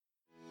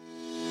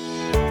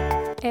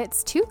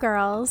It's two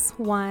girls,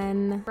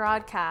 one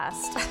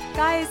broadcast.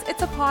 Guys,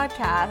 it's a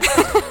podcast.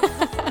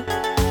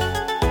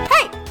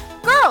 Hey,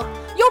 girl,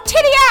 your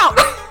titty out!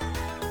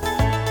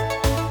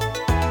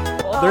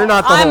 They're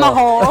not the I'm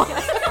hole. a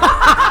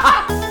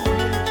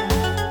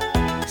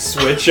hole.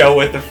 Switch out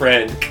with a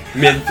friend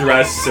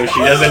mid-thrust so she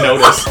doesn't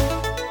notice.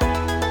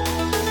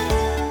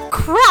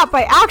 Crap,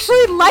 I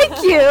actually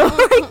like you.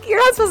 Like, you're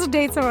not supposed to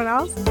date someone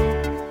else.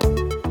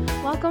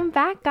 Welcome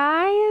back,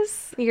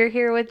 guys. You're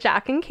here with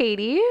Jack and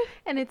Katie.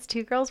 And it's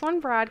two girls, one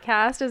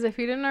broadcast, as if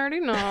you didn't already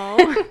know.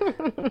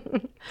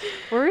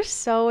 We're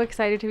so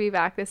excited to be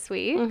back this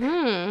week.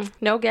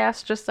 No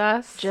guests, just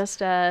us.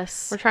 Just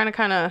us. We're trying to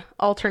kind of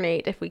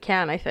alternate if we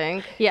can, I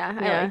think. Yeah,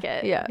 I like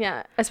it.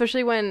 Yeah.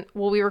 Especially when,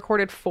 we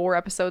recorded 4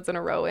 episodes in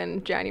a row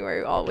in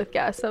January, all with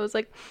guests. I was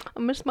like, I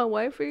miss my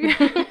wifey.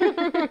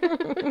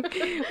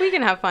 We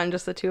can have fun,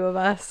 just the two of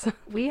us.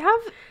 We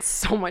have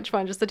so much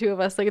fun, just the two of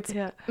us. Like, it's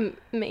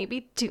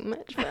maybe too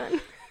much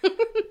fun.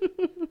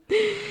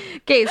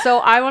 Okay, so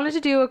I wanted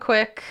to do a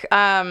quick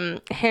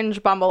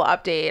Hinge Bumble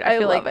update. I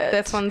feel like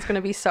this one's going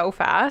to be so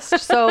fast.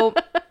 So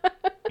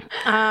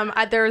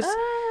there's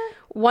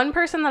one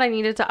person that I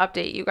needed to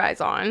update you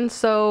guys on.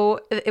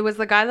 So it was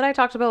the guy that I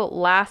talked about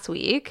last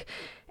week.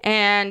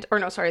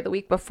 The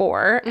week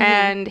before. Mm-hmm.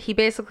 And he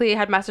basically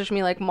had messaged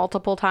me like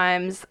multiple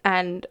times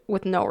and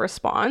with no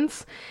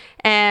response.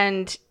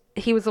 And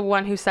he was the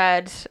one who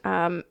said,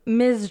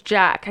 Ms.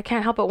 Jack, I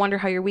can't help but wonder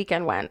how your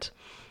weekend went.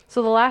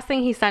 So the last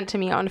thing he sent to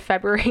me on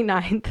February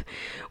 9th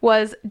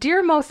was,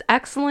 Dear most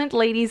excellent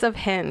ladies of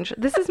Hinge,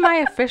 this is my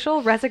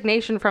official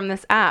resignation from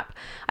this app.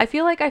 I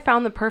feel like I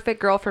found the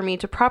perfect girl for me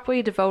to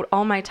properly devote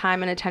all my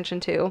time and attention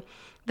to.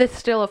 This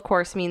still, of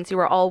course, means you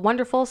are all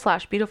wonderful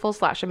 / beautiful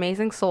 /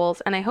 amazing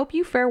souls, and I hope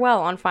you fare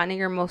well on finding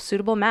your most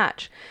suitable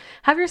match.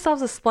 Have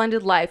yourselves a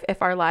splendid life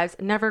if our lives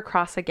never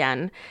cross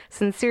again.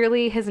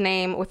 Sincerely, his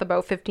name with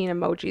about 15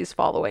 emojis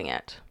following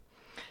it.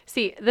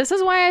 See, this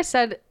is why I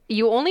said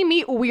you only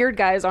meet weird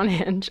guys on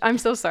Hinge. I'm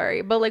so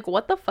sorry, but like,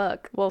 what the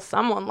fuck? Well,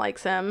 someone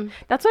likes him.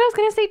 That's what I was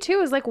gonna say too,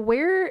 is like,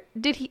 where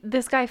did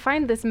this guy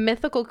find this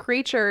mythical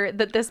creature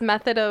that this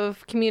method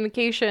of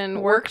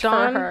communication worked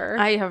on? For her?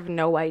 I have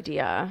no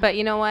idea. But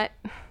you know what?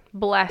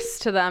 Bless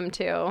to them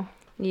too.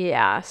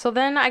 Yeah. So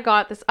then I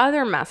got this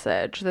other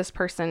message. This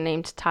person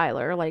named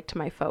Tyler liked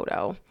my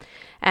photo,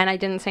 and I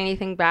didn't say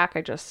anything back.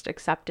 I just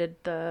accepted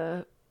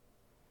the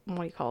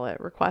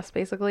request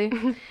basically.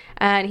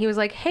 And he was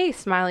like, hey,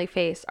 smiley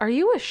face, are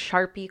you a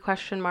Sharpie ?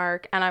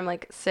 And I'm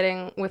like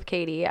sitting with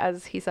Katie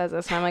as he says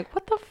this, and I'm like,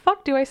 what the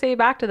fuck do I say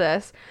back to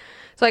this?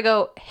 So I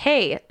go,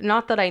 hey,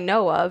 not that I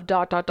know of ...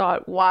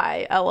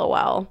 why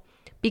LOL,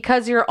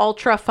 because you're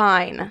ultra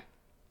fine.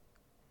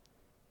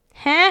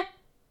 Huh?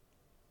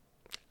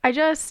 I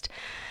just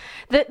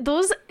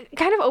those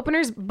kind of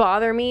openers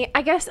bother me.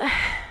 I guess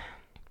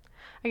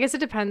it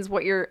depends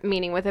what you're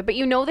meaning with it, but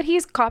you know that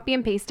he's copy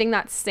and pasting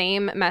that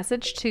same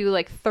message to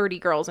like 30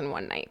 girls in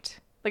one night.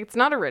 Like, it's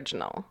not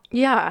original.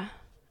 Yeah.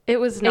 It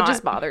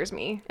just bothers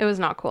me. It was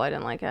not cool. I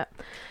didn't like it.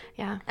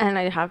 Yeah. And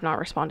I have not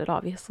responded,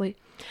 obviously.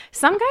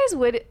 Some guys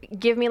would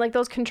give me like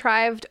those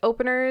contrived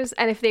openers,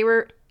 and if they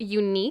were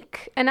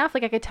unique enough,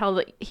 like I could tell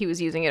that he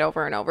was using it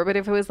over and over, but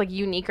if it was like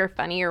unique or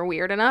funny or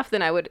weird enough,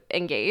 then I would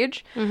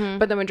engage. Mm-hmm.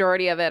 But the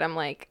majority of it, I'm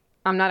like,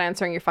 I'm not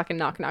answering your fucking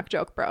knock knock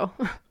joke, bro.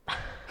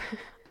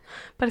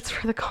 But it's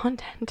for the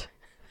content.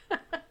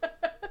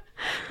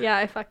 Yeah,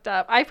 I fucked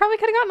up. I probably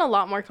could have gotten a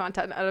lot more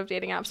content out of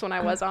dating apps when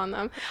I was on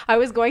them. I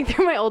was going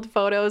through my old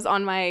photos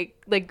on my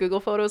like Google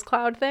Photos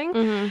cloud thing,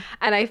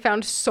 and I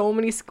found so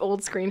many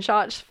old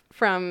screenshots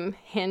from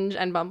Hinge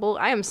and Bumble.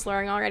 I am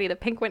slurring already. The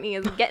Pink Whitney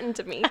is getting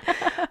to me.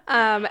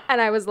 And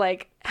I was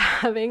like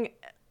having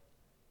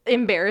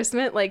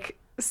embarrassment, like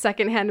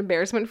secondhand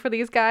embarrassment for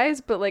these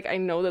guys, but like I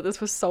know that this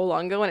was so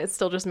long ago and it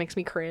still just makes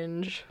me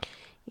cringe.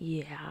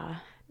 Yeah.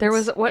 There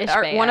was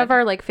one of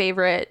our like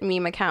favorite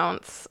meme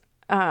accounts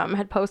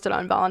had posted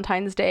on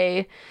Valentine's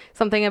Day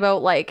something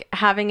about like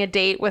having a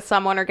date with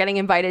someone or getting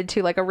invited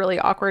to like a really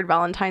awkward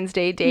Valentine's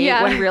Day date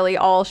when really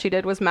all she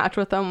did was match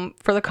with them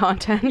for the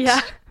content. Yeah.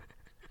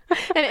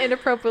 And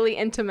inappropriately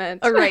intimate.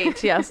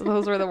 Right. Yes,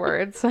 those were the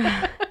words.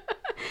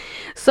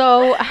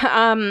 So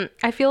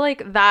I feel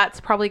like that's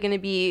probably going to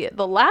be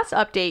the last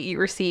update you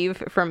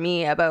receive from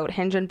me about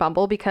Hinge and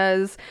Bumble,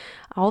 because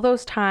all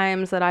those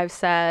times that I've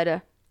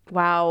said,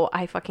 wow,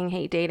 I fucking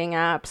hate dating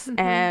apps,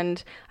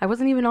 and I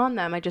wasn't even on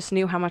them. I just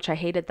knew how much I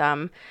hated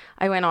them.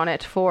 I went on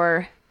it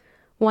for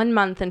 1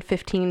 month and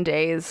 15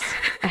 days,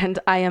 and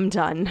I am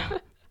done.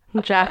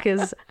 Jack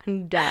is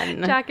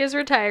done. Jack is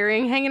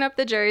retiring, hanging up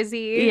the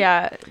jersey.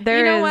 Yeah.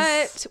 You know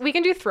what? We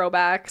can do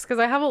throwbacks, because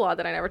I have a lot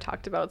that I never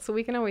talked about, so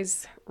we can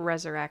always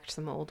resurrect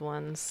some old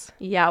ones.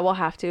 Yeah, we'll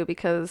have to,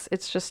 because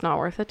it's just not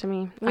worth it to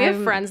me. We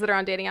have friends that are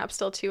on dating apps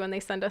still too, and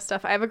they send us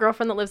stuff. I have a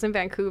girlfriend that lives in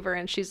Vancouver,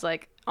 and she's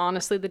like,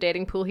 honestly, the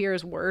dating pool here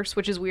is worse,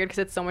 which is weird because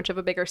it's so much of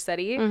a bigger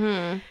city.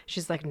 Mm-hmm.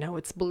 She's like, no,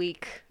 it's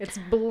bleak. It's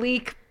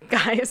bleak,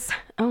 guys.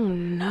 Oh,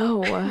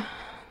 no.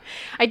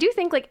 I do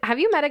think, like, have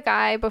you met a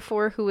guy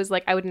before who was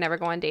like, I would never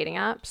go on dating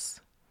apps?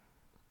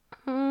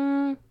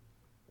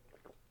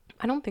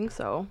 I don't think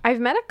so. I've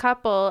met a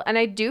couple, and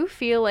I do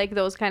feel like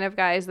those kind of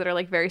guys that are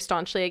like very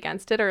staunchly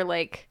against it are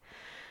like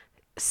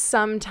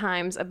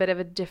sometimes a bit of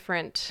a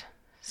different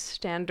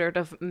standard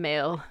of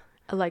male.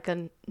 Like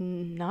a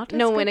not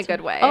no in a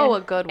good way. Oh,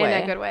 a good way.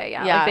 In a good way,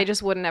 yeah. Like they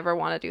just wouldn't ever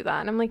want to do that.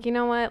 And I'm like, you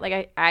know what?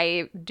 Like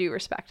I do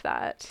respect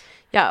that.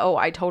 Yeah, oh,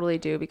 I totally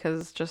do,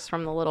 because just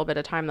from the little bit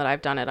of time that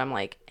I've done it, I'm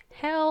like,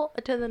 hell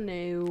to the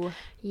no.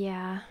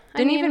 Yeah.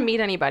 Didn't even meet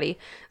anybody.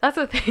 That's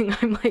the thing.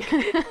 I'm like,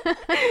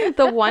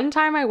 the one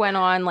time I went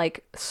on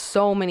like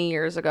so many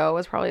years ago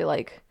was probably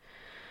like,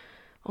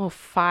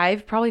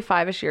 probably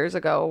 5-ish years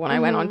ago when I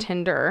went on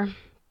Tinder,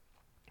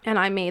 and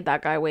I made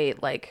that guy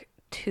wait like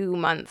 2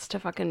 months to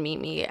fucking meet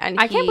me. And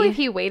I can't believe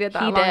he waited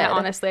that long,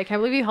 honestly. I can't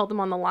believe he held him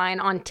on the line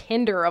on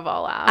Tinder of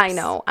all apps. I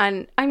know.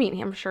 And I mean,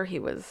 I'm sure he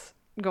was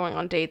going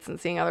on dates and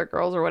seeing other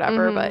girls or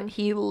whatever, but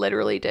he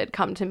literally did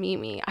come to meet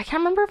me. I can't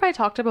remember if I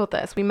talked about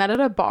this. We met at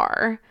a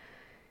bar.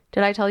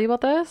 Did I tell you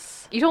about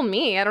this? You told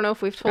me. I don't know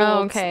if we've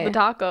told the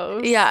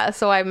tacos. Yeah,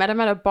 so I met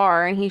him at a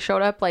bar, and he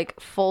showed up like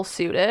full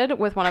suited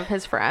with one of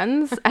his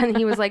friends, and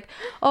he was like,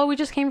 oh, we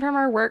just came from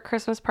our work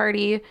Christmas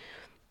party.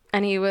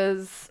 And he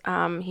was,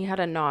 he had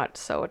a not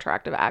so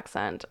attractive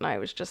accent, and I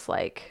was just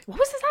like, what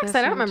was his accent?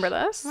 I don't remember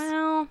this.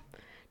 Well,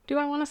 do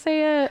I want to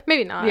say it?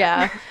 Maybe not.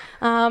 Yeah.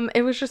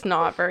 It was just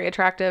not very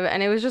attractive,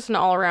 and it was just an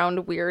all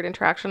around weird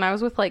interaction. I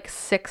was with like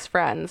 6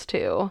 friends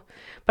too,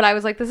 but I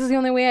was like, this is the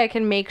only way I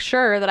can make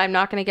sure that I'm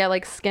not going to get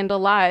like skinned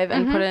alive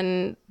and put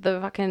in the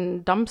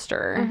fucking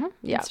dumpster.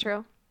 Yeah. That's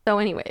true. So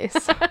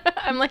anyways,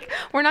 I'm like,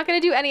 we're not going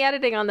to do any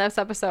editing on this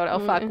episode. Oh,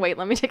 fuck. Wait,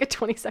 let me take a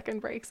 20-second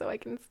break so I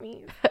can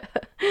sneeze.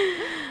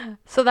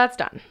 So that's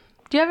done.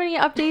 Do you have any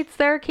updates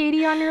there,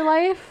 Katie, on your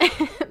life?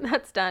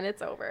 That's done.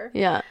 It's over.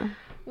 Yeah.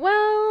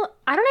 Well,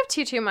 I don't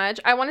have too much.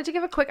 I wanted to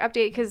give a quick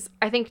update because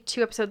I think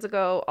 2 episodes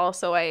ago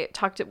also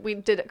we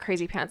did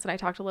Crazy Pants, and I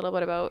talked a little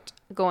bit about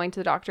going to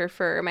the doctor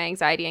for my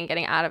anxiety and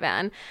getting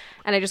Ativan.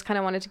 And I just kind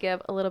of wanted to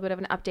give a little bit of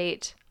an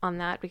update on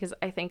that because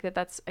I think that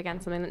that's,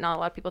 again, something that not a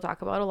lot of people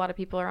talk about. A lot of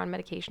people are on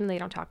medication. They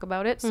don't talk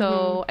about it.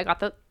 So I got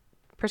the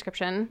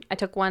prescription. I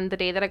took one the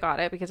day that I got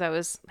it because I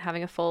was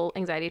having a full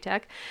anxiety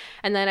attack.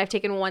 And then I've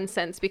taken one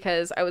since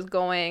because I was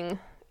going...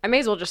 I may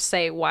as well just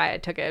say why I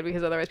took it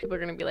because otherwise people are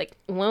going to be like,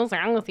 what's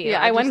wrong with you?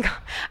 Yeah, I went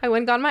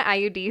and got my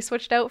IUD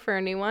switched out for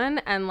a new one.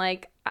 And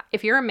like,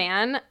 if you're a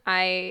man,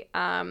 I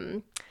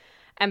am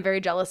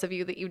very jealous of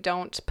you that you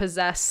don't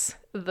possess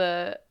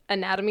the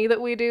anatomy that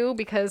we do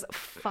because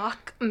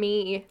fuck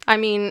me. I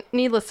mean,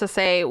 needless to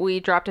say, we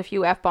dropped a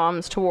few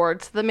F-bombs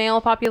towards the male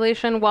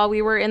population while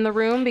we were in the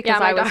room because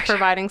I was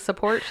providing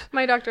support.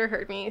 My doctor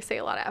heard me say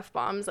a lot of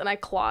F-bombs and I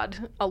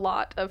clawed a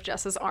lot of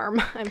Jess's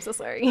arm. I'm so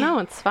sorry. No,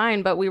 it's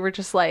fine. But we were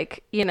just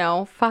like,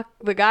 fuck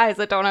the guys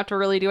that don't have to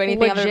really do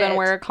anything other than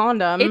wear a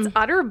condom. It's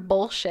utter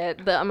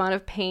bullshit, the amount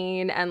of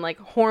pain and like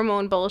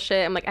hormone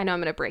bullshit. I'm like, I know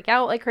I'm going to break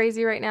out like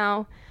crazy right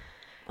now.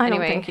 Anyway,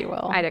 I don't think you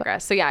will. I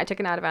digress. So yeah, I took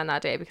an Ativan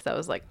that day because I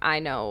was like, I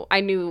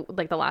knew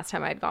like the last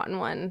time I'd gotten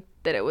one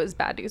that it was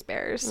bad news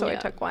bears. So I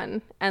took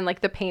one and like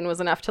the pain was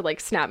enough to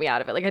like snap me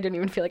out of it. Like I didn't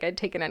even feel like I'd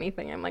taken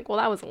anything. I'm like, well,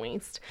 that was a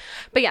waste.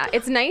 But yeah,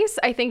 it's nice,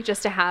 I think,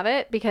 just to have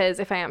it because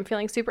if I am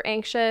feeling super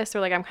anxious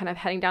or like I'm kind of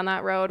heading down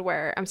that road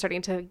where I'm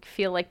starting to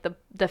feel like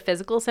the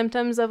physical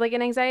symptoms of like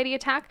an anxiety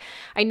attack,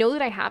 I know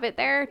that I have it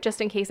there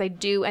just in case I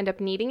do end up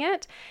needing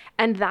it.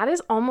 And that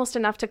is almost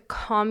enough to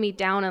calm me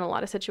down in a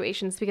lot of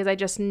situations because I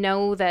just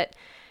know that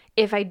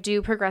if I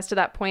do progress to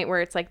that point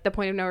where it's like the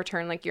point of no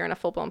return, like you're in a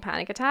full-blown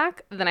panic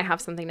attack, then I have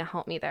something to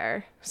help me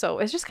there. So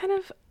it's just kind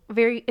of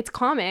it's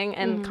calming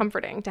and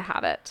comforting to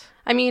have it.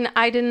 I mean,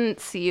 I didn't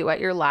see you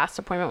at your last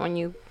appointment when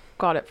you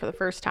got it for the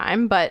first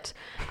time, but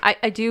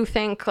I do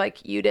think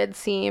like you did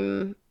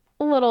seem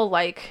a little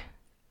like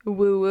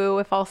woo-woo,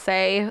 if I'll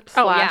say, /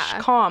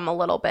 calm a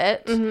little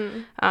bit.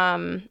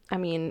 I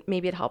mean,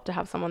 maybe it helped to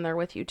have someone there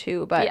with you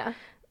too, but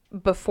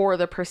before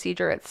the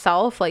procedure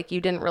itself, like you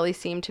didn't really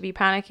seem to be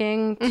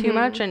panicking too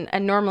much. And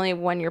normally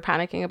when you're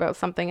panicking about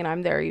something and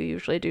I'm there, you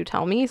usually do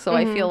tell me. So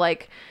I feel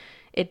like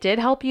it did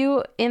help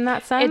you in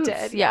that sense. It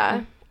did.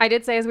 Yeah. I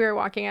did say as we were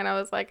walking in, I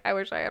was like, I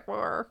wish I had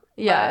more.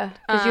 Yeah.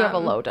 Because you have a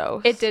low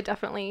dose. It did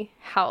definitely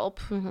help.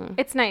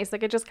 It's nice.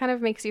 Like it just kind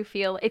of makes you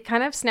feel, it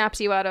kind of snaps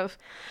you out of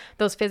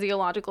those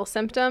physiological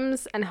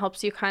symptoms and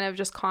helps you kind of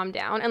just calm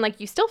down. And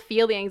like you still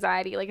feel the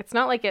anxiety. Like it's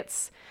not like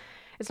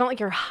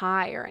you're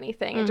high or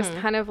anything. It just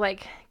kind of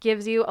like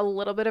gives you a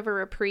little bit of a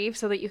reprieve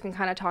so that you can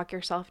kind of talk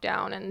yourself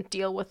down and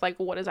deal with like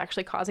what is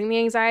actually causing the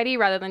anxiety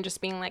rather than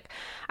just being like,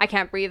 I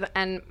can't breathe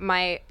and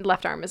my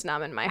left arm is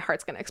numb and my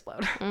heart's going to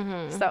explode.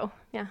 So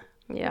yeah.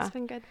 It's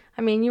been good.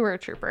 I mean, you were a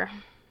trooper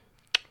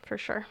for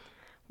sure.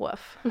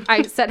 Woof.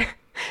 I said,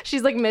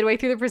 she's like midway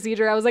through the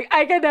procedure. I was like,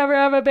 I could never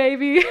have a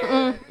baby.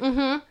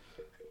 It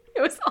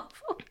was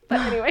awful. But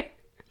anyway,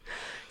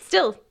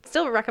 still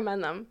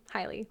recommend them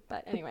highly.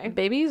 But anyway.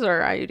 Babies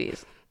or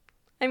IUDs?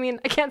 I mean,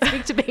 I can't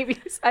speak to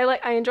babies.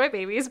 I enjoy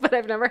babies, but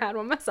I've never had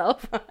one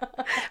myself.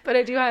 But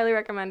I do highly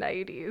recommend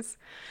IUDs.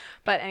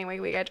 But anyway,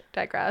 we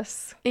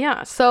digress.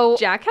 Yeah, so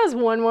Jack has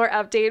one more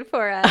update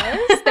for us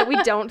that we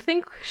don't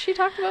think she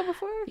talked about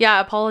before. Yeah,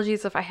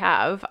 apologies if I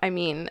have. I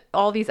mean,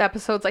 all these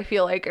episodes I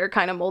feel like are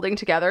kind of molding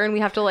together, and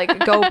we have to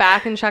like go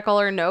back and check all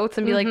our notes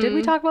and be like, did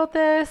we talk about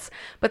this?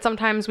 But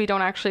sometimes we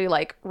don't actually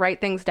like write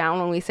things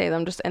down when we say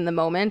them just in the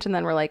moment, and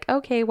then we're like,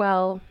 okay,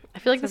 well, I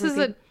feel like this is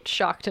a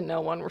shock to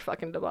no one. We're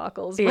fucking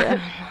debacles.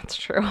 Yeah, that's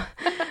true.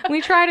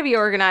 We try to be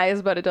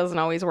organized, but it doesn't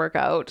always work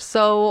out.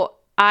 So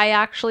I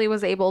actually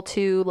was able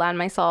to land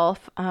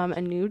myself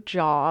a new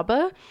job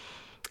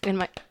in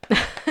my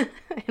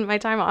in my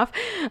time off.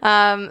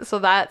 So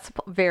that's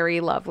very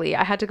lovely.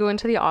 I had to go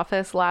into the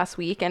office last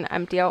week and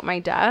empty out my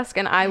desk,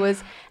 and I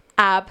was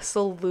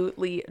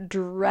absolutely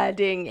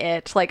dreading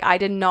it. Like, I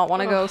did not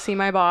want to go see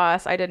my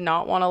boss. I did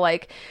not want to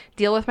like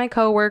deal with my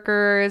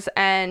coworkers,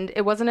 and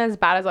it wasn't as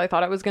bad as I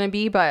thought it was going to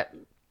be, but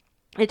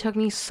it took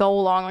me so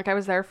long. Like, I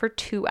was there for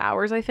 2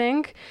 hours, I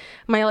think.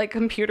 My like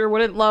computer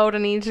wouldn't load. I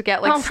needed to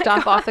get like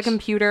stuff off the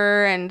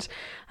computer, and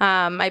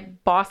my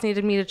boss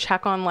needed me to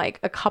check on like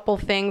a couple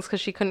things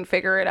because she couldn't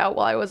figure it out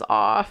while I was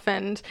off.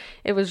 And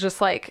it was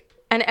just like,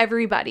 and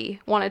everybody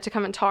wanted to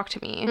come and talk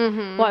to me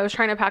while I was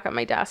trying to pack up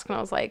my desk, and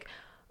I was like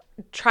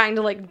trying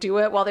to like do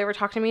it while they were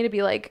talking to me to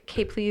be like,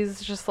 okay,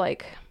 please just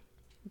like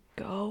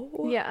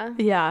go.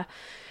 Yeah.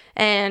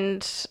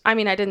 And I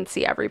mean, I didn't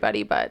see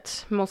everybody,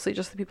 but mostly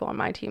just the people on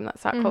my team that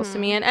sat close to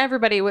me, and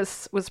everybody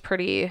was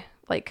pretty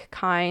like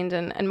kind,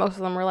 and most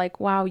of them were like,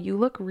 wow, you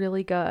look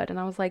really good. And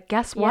I was like,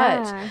 guess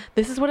what?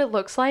 This is what it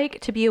looks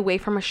like to be away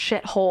from a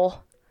shithole.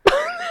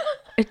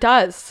 It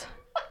does.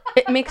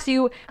 It makes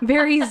you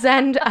very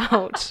zened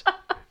out.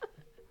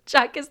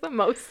 Jack is the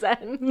most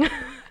zen.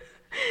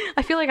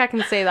 I feel like I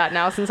can say that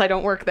now since I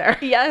don't work there.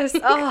 Yes.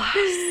 Oh,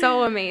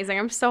 so amazing.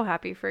 I'm so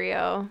happy for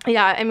you.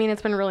 Yeah, I mean,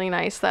 it's been really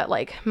nice that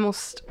like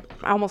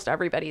almost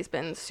everybody's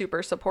been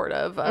super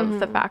supportive of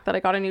the fact that I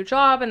got a new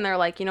job, and they're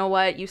like, you know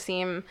what, you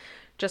seem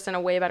just in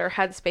a way better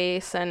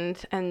headspace,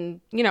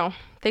 and you know,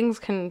 things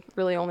can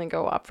really only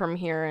go up from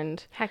here.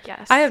 And heck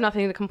yes, I have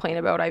nothing to complain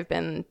about. I've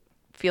been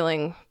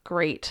feeling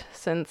great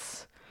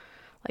since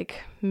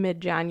like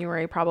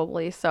mid-January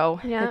probably, so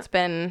it's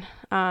been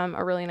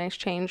a really nice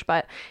change.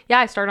 But yeah,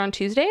 I start on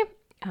Tuesday,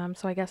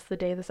 so I guess the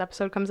day this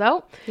episode comes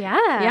out.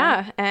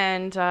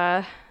 And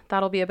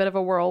that'll be a bit of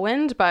a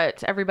whirlwind,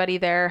 but everybody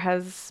there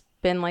has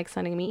been like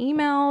sending me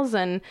emails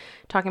and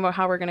talking about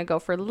how we're going to go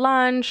for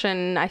lunch,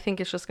 and I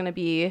think it's just going to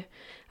be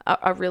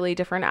a really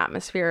different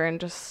atmosphere, and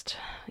just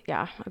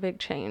a big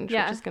change,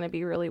 which is going to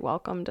be really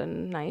welcomed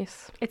and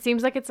nice. It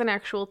seems like it's an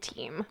actual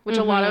team, which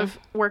a lot of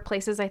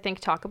workplaces I think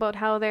talk about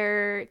how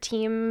they're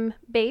team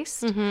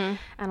based, and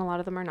a lot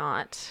of them are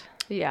not.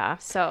 Yeah.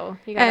 So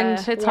you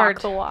gotta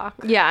walk the walk.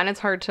 Yeah, and it's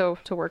hard to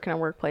work in a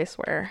workplace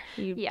where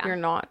you're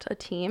not a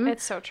team.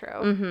 It's so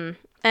true.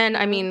 And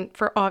I mean,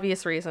 for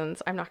obvious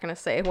reasons, I'm not going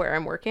to say where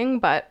I'm working,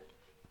 but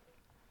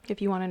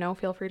if you want to know,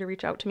 feel free to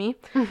reach out to me.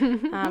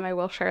 I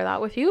will share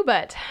that with you,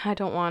 but I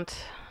don't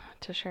want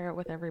to share it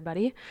with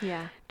everybody.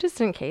 Yeah.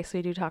 Just in case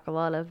we do talk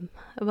about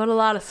a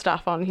lot of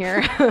stuff on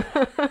here.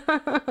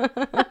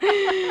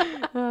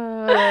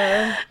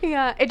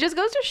 Yeah. It just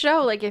goes to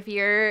show, like, if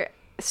you're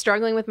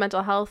struggling with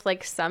mental health,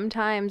 like,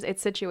 sometimes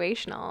it's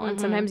situational, and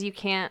sometimes you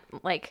can't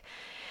like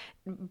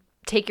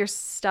take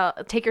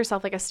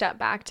yourself like a step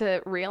back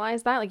to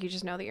realize that, like, you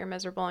just know that you're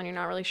miserable and you're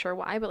not really sure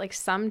why, but like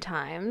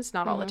sometimes,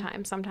 not all the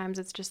time, sometimes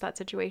it's just that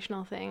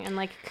situational thing. And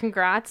like,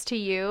 congrats to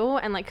you,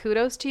 and like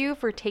kudos to you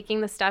for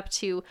taking the step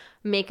to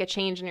make a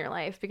change in your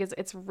life, because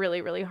it's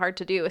really, really hard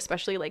to do,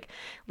 especially like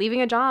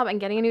leaving a job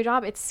and getting a new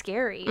job. It's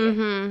scary.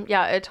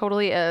 Yeah, it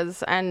totally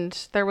is.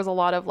 And there was a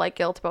lot of like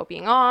guilt about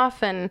being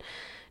off and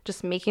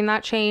just making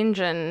that change.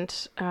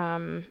 And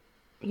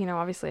you know,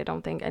 obviously I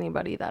don't think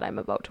anybody that I'm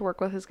about to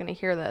work with is going to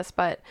hear this,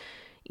 but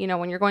you know,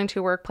 when you're going to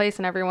a workplace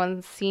and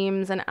everyone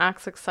seems and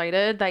acts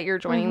excited that you're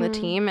joining the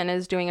team and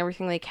is doing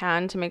everything they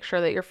can to make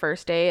sure that your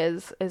first day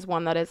is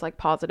one that is like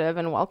positive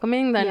and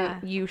welcoming, then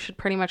you should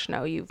pretty much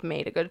know you've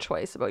made a good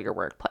choice about your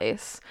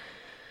workplace.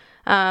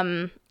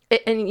 And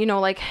you know,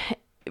 like,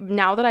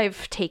 now that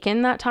I've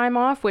taken that time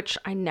off, which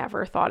I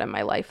never thought in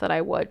my life that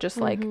I would, just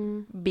like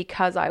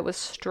because I was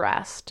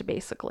stressed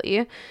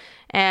basically.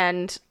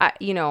 And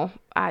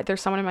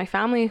there's someone in my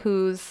family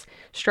who's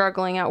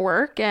struggling at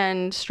work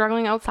and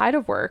struggling outside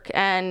of work.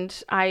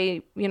 And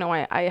I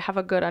have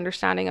a good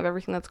understanding of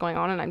everything that's going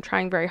on, and I'm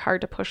trying very hard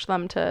to push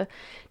them to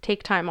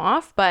take time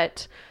off,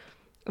 but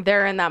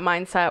they're in that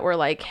mindset where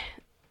like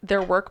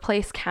their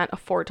workplace can't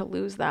afford to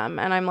lose them.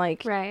 And I'm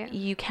like, right,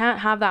 you can't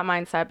have that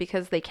mindset,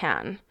 because they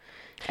can.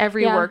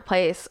 Every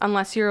workplace,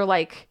 unless you're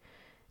like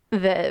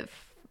the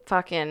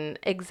fucking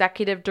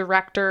executive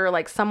director,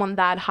 like someone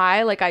that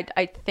high, like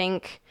I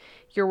think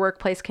your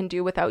workplace can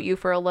do without you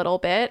for a little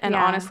bit. And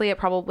honestly, it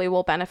probably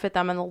will benefit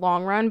them in the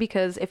long run,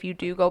 because if you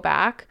do go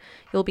back,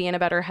 you'll be in a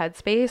better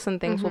headspace and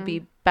things will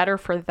be better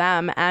for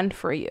them and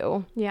for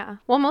you. Yeah.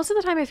 Well, most of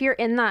the time, if you're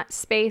in that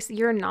space,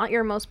 you're not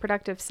your most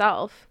productive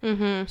self.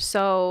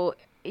 So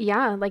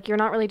yeah, like you're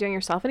not really doing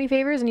yourself any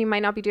favors, and you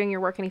might not be doing your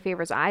work any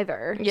favors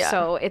either. Yeah.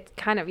 So it's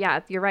kind of,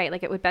 you're right.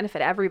 Like it would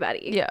benefit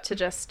everybody to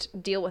just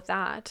deal with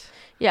that.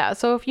 Yeah.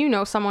 So if you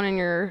know someone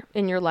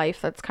in your life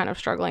that's kind of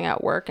struggling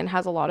at work and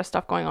has a lot of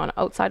stuff going on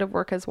outside of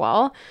work as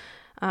well,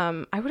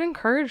 I would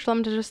encourage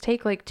them to just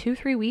take like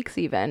 2-3 weeks,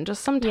 even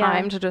just some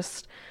time to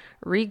just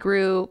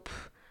regroup,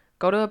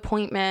 go to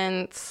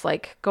appointments,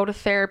 like go to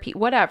therapy,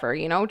 whatever,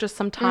 just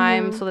some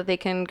time so that they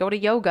can go to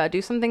yoga,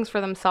 do some things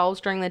for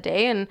themselves during the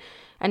day, and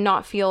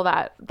not feel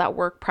that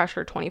work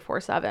pressure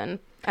 24/7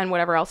 and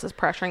whatever else is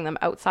pressuring them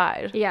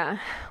outside. Yeah.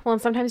 Well,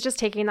 and sometimes just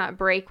taking that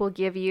break will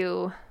give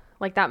you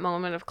like that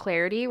moment of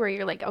clarity where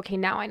you're like, okay,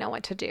 now I know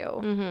what to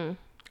do.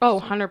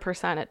 Oh,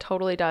 100%. It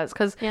totally does.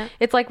 Because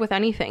it's like with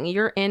anything,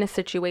 you're in a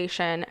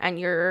situation and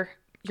you're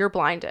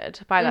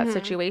blinded by that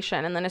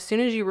situation. And then as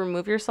soon as you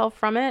remove yourself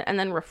from it and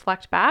then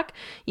reflect back,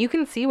 you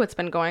can see what's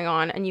been going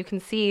on, and you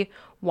can see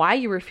why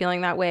you were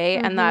feeling that way,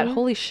 and that,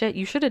 holy shit,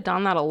 you should have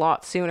done that a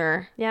lot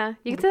sooner. Yeah.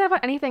 You can say that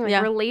about anything,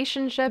 like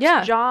relationships,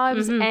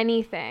 jobs,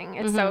 anything.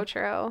 It's so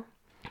true.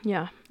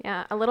 Yeah.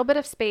 Yeah. A little bit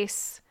of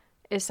space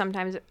is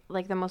sometimes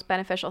like the most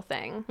beneficial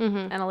thing,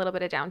 and a little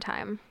bit of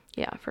downtime.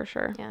 Yeah, for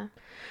sure.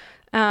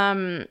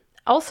 Yeah.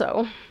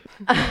 Also,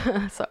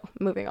 so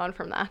moving on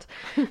from that,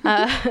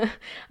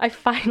 I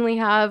finally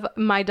have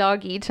my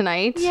doggy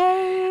tonight.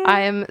 Yay!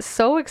 I am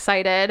so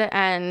excited,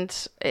 and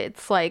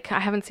it's like I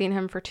haven't seen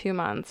him for 2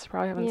 months.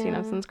 Probably haven't seen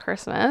him since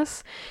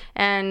Christmas,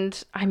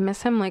 and I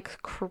miss him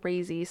like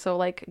crazy. So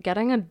like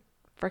getting a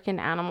freaking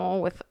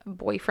animal with a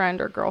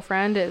boyfriend or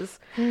girlfriend is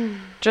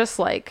just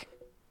like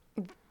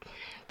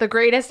the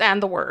greatest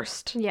and the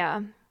worst.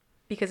 Yeah.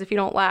 Because if you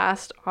don't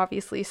last,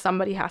 obviously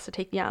somebody has to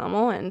take the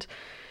animal, and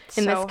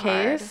in this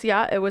case,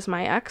 it was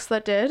my ex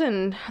that did,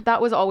 and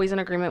that was always an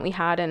agreement we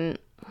had. And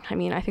I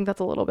mean, I think that's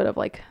a little bit of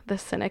like the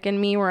cynic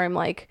in me, where I'm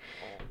like,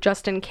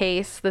 just in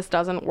case this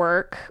doesn't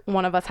work,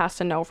 one of us has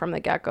to know from the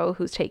get-go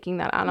who's taking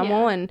that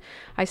animal. And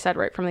I said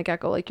right from the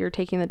get-go, like, you're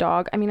taking the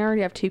dog. I mean, I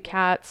already have 2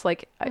 cats.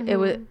 Like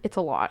it's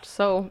a lot.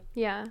 So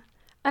yeah.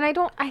 And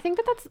I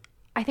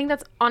think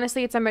that's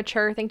honestly, it's a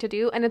mature thing to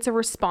do, and it's a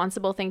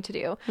responsible thing to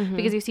do,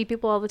 because you see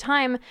people all the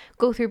time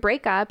go through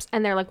breakups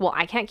and they're like, well,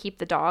 I can't keep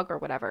the dog or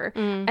whatever.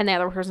 And the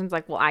other person's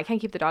like, well, I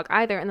can't keep the dog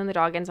either. And then the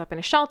dog ends up in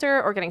a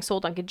shelter or getting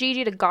sold on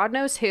Kijiji to God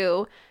knows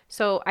who.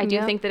 So I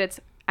do think that it's,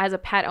 as a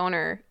pet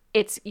owner,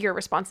 it's your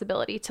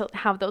responsibility to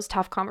have those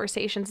tough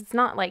conversations. It's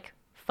not like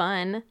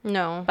fun.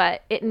 No.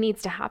 But it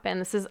needs to happen.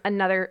 This is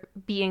another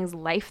being's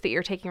life that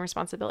you're taking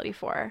responsibility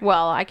for.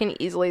 Well, I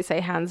can easily say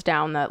hands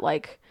down that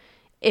like,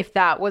 if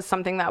that was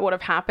something that would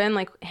have happened,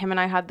 like him and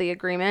I had the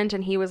agreement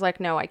and he was like,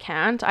 no, I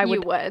can't, I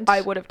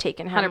would have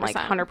taken him 100%. Like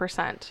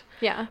 100%.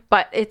 Yeah.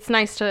 But it's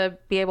nice to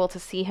be able to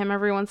see him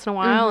every once in a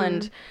while.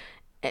 And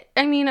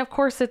I mean, of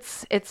course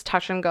it's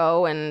touch and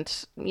go,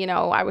 and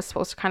I was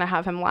supposed to kind of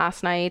have him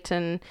last night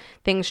and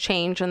things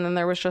changed, and then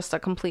there was just a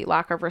complete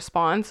lack of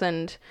response,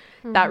 and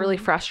that really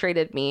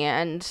frustrated me.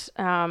 And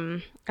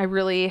I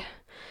really,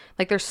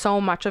 like, there's so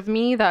much of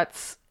me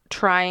that's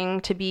trying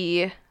to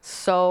be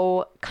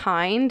so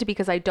kind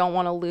because I don't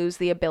want to lose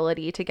the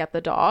ability to get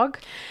the dog.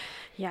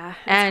 Yeah.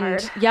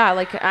 And hard. Yeah,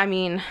 like, I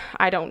mean,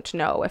 I don't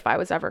know if I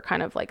was ever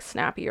kind of like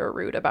snappy or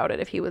rude about it,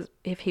 if he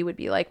would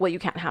be like, well, you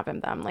can't have him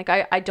then. Like,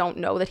 I don't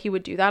know that he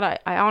would do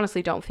that. I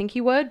honestly don't think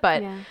he would,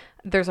 but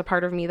there's a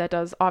part of me that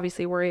does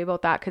obviously worry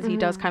about that, because he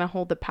does kind of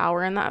hold the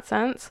power in that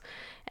sense.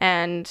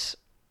 And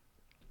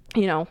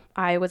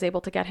I was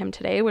able to get him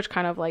today, which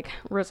kind of like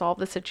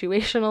resolved the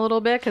situation a little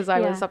bit, because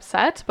I was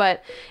upset,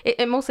 but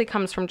it mostly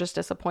comes from just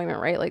disappointment,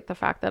 right? Like the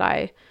fact that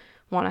I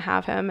want to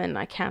have him and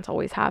I can't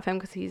always have him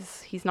because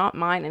he's not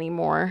mine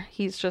anymore.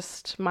 He's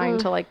just mine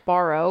to like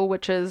borrow,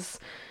 which is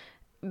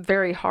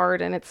very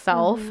hard in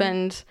itself.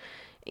 And,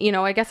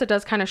 I guess it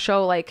does kind of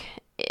show like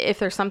if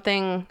there's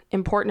something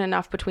important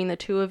enough between the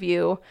two of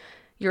you,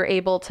 you're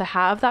able to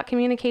have that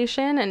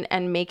communication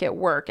and make it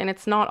work. And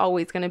it's not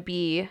always going to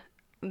be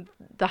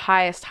the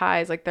highest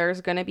highs. Like,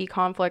 there's going to be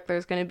conflict,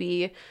 there's going to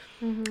be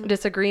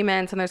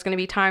disagreements, and there's going to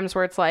be times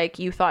where it's like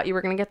you thought you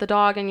were going to get the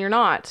dog and you're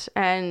not,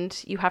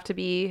 and you have to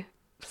be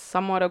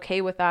somewhat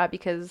okay with that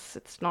because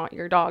it's not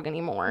your dog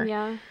anymore.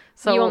 Yeah.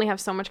 So you only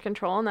have so much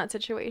control in that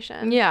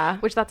situation. Yeah.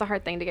 Which that's a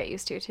hard thing to get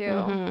used to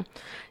too.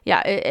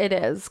 Yeah, it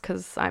is,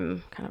 because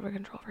I'm kind of a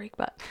control freak,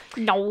 but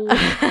no.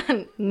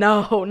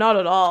 No, not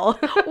at all.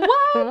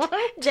 What?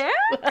 Jack?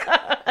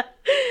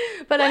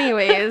 But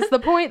anyways,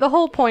 the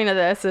whole point of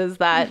this is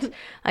that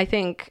I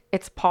think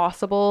it's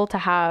possible to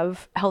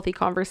have healthy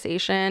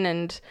conversation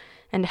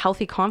and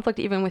healthy conflict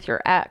even with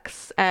your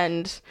ex.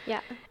 And,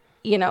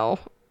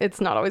 it's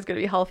not always going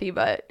to be healthy,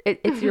 but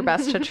it's your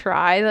best to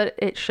try that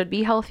it should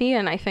be healthy.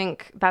 And I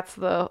think that's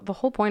the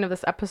whole point of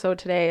this episode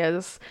today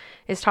is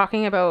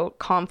talking about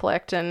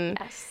conflict and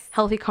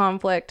healthy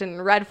conflict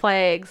and red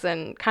flags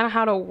and kind of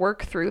how to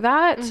work through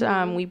that.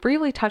 We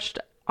briefly touched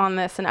on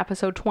this in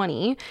episode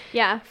 20.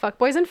 Yeah, fuck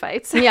boys and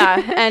fights.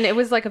 Yeah, and it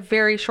was like a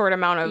very short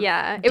amount of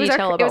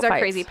detail about our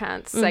crazy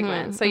pants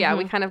segment. So yeah,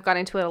 we kind of got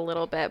into it a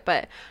little bit,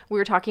 but we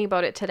were talking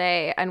about it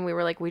today, and we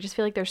were like, we just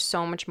feel like there's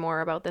so much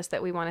more about this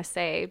that we want to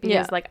say,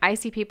 because like I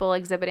see people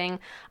exhibiting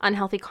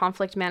unhealthy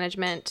conflict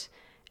management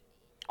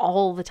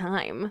all the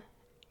time.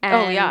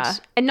 And,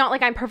 and not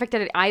like I'm perfect at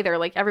it either.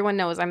 Like everyone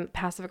knows I'm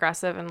passive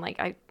aggressive and like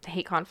I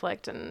hate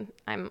conflict and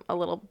I'm a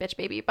little bitch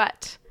baby,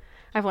 but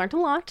I've learned a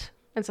lot.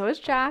 And so is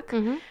Jack.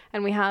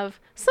 And we have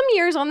some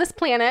years on this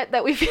planet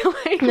that we feel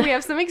like we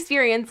have some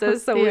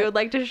experiences, so we would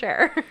like to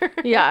share.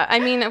 Yeah. I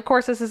mean, of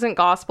course, this isn't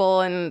gospel,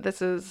 and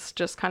this is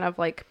just kind of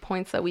like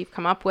points that we've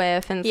come up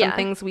with and some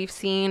things we've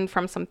seen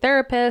from some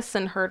therapists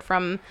and heard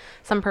from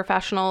some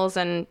professionals,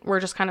 and we're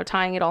just kind of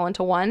tying it all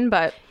into one.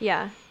 But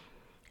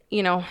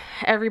you know,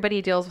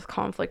 everybody deals with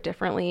conflict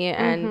differently,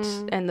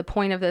 and the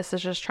point of this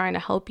is just trying to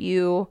help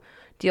you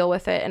deal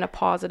with it in a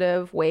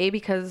positive way,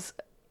 because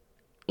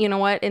you know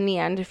what, in the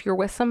end, if you're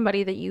with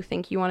somebody that you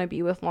think you want to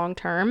be with long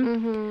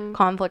term,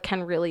 conflict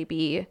can really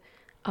be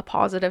a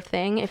positive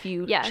thing if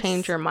you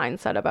change your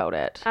mindset about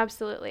it.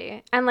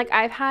 Absolutely. And like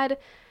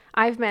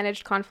I've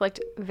managed conflict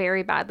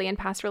very badly in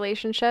past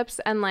relationships,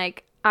 and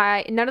like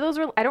I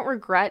don't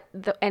regret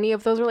any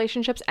of those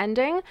relationships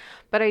ending,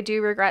 but I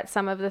do regret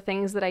some of the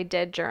things that I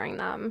did during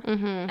them.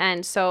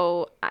 And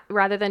so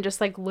rather than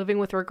just like living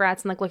with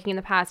regrets and like looking in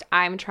the past,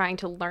 I'm trying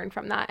to learn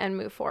from that and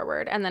move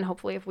forward. And then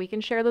hopefully if we can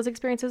share those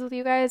experiences with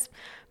you guys,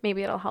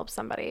 maybe it'll help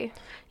somebody.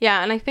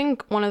 Yeah. And I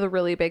think one of the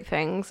really big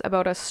things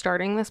about us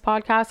starting this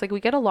podcast, like we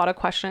get a lot of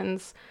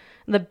questions.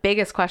 The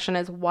biggest question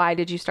is, why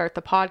did you start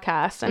the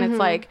podcast? And it's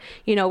like,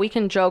 you know, we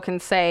can joke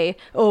and say,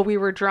 oh, we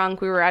were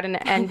drunk, we were at an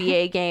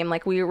NBA game,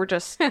 like we were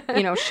just,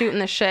 you know, shooting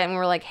the shit, and we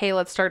were like, hey,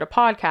 let's start a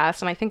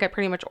podcast. And I think I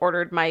pretty much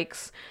ordered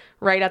mics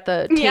right at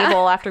the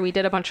table after we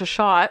did a bunch of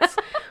shots.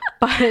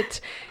 But,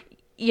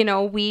 you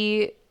know,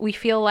 we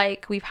feel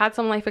like we've had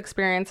some life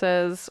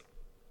experiences,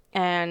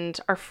 and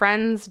our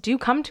friends do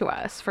come to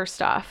us for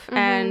stuff.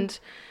 And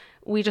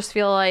we just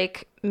feel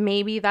like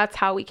maybe that's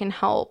how we can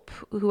help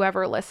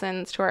whoever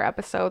listens to our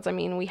episodes. I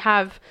mean, we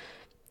have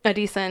a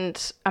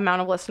decent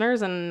amount of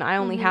listeners, and I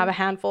only have a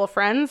handful of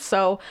friends.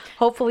 So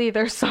hopefully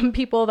there's some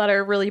people that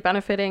are really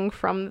benefiting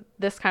from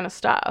this kind of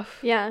stuff.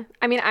 Yeah.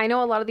 I mean, I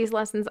know a lot of these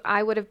lessons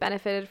I would have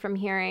benefited from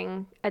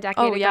hearing a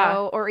decade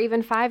ago or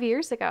even 5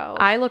 years ago.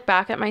 I look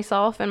back at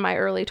myself in my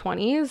early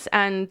 20s,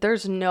 and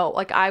there's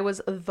like I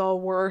was the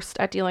worst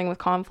at dealing with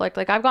conflict.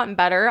 Like I've gotten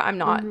better. I'm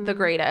not the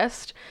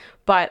greatest,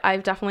 but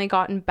I've definitely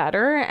gotten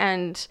better.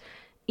 And,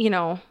 you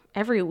know,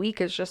 every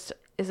week is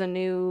a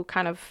new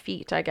kind of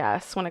feat, I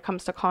guess, when it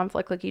comes to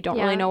conflict. Like you don't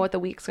really know what the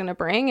week's going to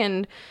bring,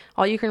 and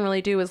all you can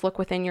really do is look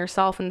within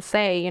yourself and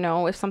say, you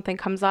know, if something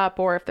comes up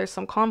or if there's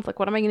some conflict,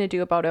 what am I going to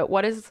do about it?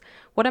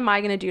 What am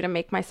I going to do to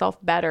make myself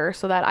better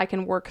so that I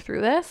can work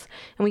through this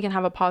and we can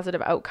have a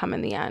positive outcome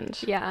in the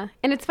end? Yeah.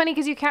 And it's funny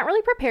because you can't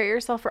really prepare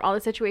yourself for all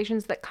the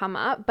situations that come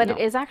up, but it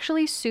is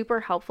actually super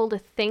helpful to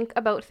think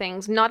about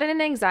things, not in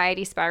an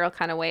anxiety spiral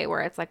kind of way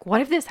where it's like,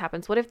 what if this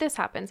happens? What if this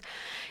happens?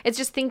 It's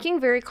just thinking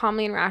very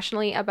calmly and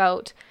rationally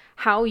about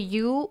how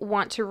you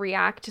want to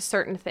react to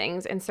certain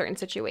things in certain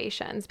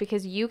situations,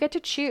 because you get to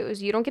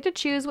choose. You don't get to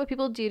choose what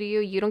people do to you.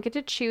 You don't get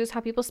to choose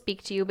how people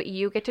speak to you, but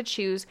you get to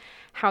choose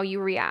how you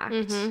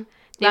react.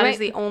 That is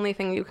the only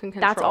thing you can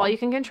control. That's all you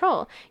can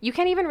control. You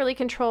can't even really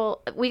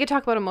control. We could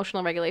talk about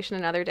emotional regulation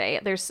another day.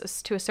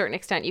 There's, to a certain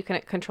extent, you can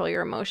control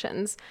your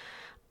emotions,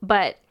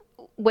 but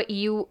what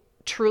you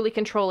truly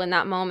control in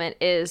that moment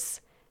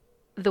is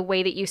the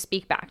way that you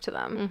speak back to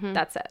them.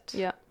 That's it.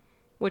 Yeah.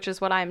 Which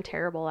is what I'm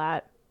terrible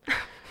at.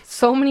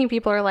 So many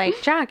people are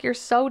like, Jack, you're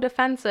so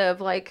defensive.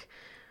 Like,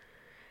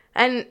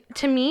 and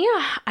to me,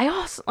 I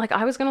also, like,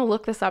 I was going to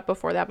look this up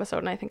before the episode,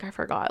 and I think I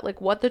forgot, like,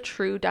 what the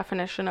true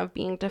definition of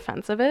being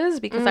defensive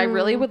is, because I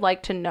really would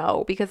like to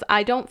know, because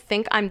I don't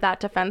think I'm that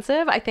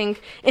defensive. I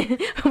think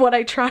what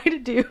I try to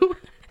do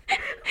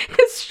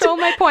is show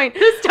my point.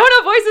 This tone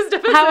of voice is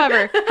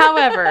defensive.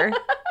 However,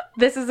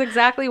 this is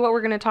exactly what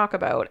we're going to talk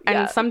about.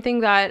 And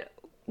something that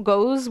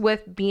goes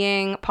with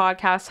being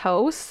podcast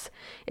hosts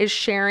is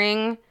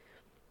sharing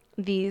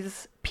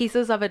these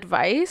pieces of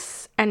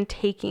advice and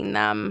taking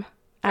them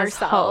as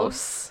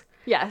hosts.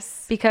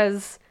 Yes.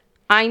 Because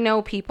I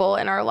know people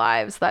in our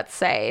lives that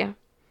say,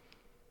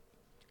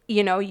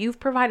 you know, you've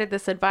provided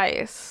this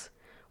advice.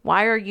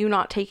 Why are you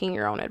not taking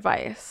your own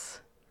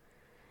advice?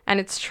 And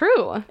it's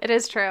true. It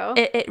is true.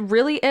 It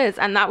really is.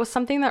 And that was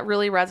something that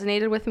really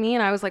resonated with me.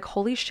 And I was like,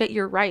 holy shit,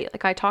 you're right.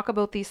 Like, I talk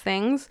about these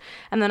things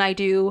and then I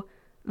do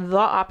the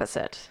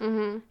opposite.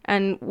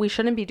 And we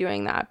shouldn't be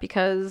doing that,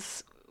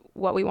 because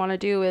what we want to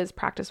do is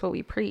practice what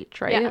we preach,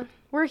 right?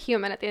 We're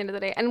human at the end of the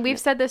day. And we've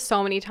said this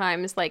so many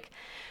times, like,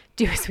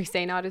 do as we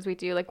say, not as we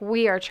do. Like,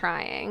 we are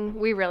trying.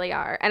 We really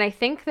are. And I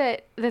think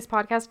that this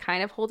podcast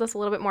kind of holds us a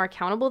little bit more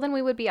accountable than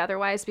we would be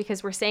otherwise,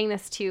 because we're saying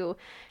this to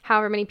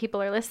however many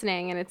people are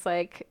listening. And it's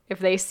like, if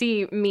they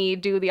see me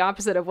do the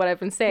opposite of what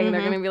I've been saying,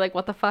 they're going to be like,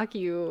 what the fuck,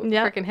 you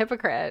freaking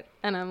hypocrite.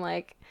 And I'm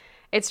like,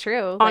 it's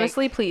true.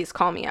 Honestly, please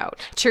call me out.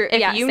 True.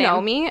 If you know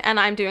me and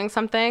I'm doing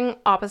something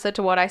opposite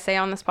to what I say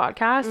on this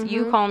podcast,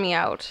 you call me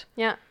out.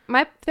 Yeah.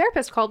 My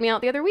therapist called me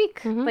out the other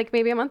week, like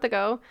maybe a month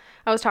ago.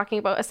 I was talking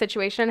about a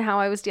situation, how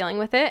I was dealing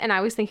with it, and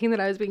I was thinking that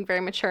I was being very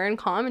mature and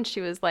calm, and she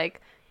was like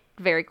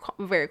very,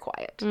 very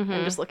quiet and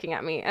just looking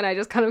at me. And I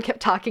just kind of kept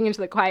talking into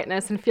the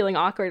quietness and feeling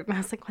awkward. And I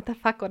was like, what the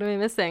fuck? What am I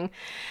missing?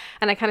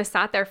 And I kind of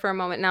sat there for a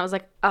moment, and I was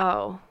like,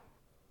 oh,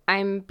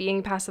 I'm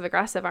being passive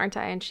aggressive, aren't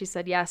I? And she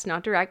said, yes,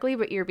 not directly,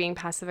 but you're being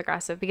passive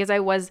aggressive, because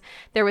there was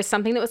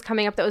something that was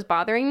coming up that was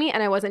bothering me,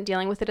 and I wasn't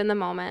dealing with it in the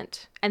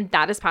moment. And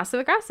that is passive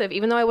aggressive.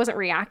 Even though I wasn't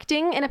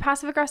reacting in a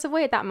passive aggressive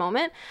way at that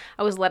moment,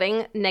 I was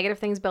letting negative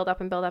things build up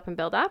and build up and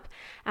build up,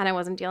 and I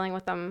wasn't dealing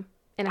with them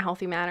in a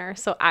healthy manner.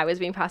 So I was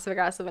being passive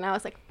aggressive, and I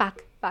was like,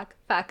 fuck.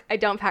 I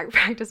don't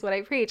practice what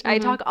I preach. I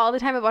talk all the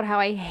time about how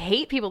I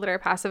hate people that are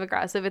passive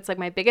aggressive. It's like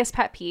my biggest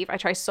pet peeve. I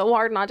try so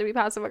hard not to be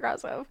passive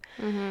aggressive.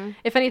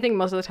 If anything,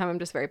 most of the time I'm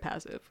just very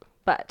passive.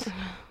 But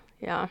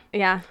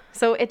yeah.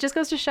 So it just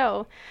goes to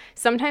show,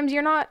 sometimes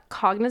you're not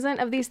cognizant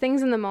of these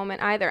things in the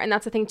moment either. And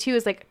that's the thing too,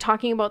 is like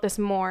talking about this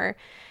more,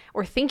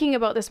 or thinking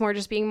about this more,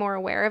 just being more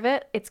aware of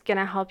it. It's going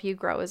to help you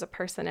grow as a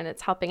person, and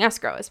it's helping us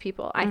grow as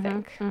people, I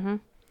think.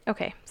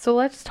 Okay, so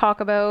let's talk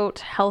about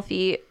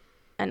healthy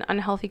and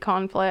unhealthy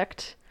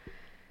conflict,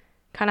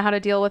 kind of how to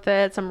deal with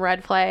it, some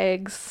red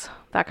flags,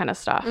 that kind of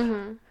stuff. Do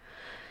you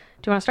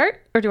want to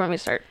start, or do you want me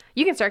to start?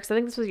 You can start, because I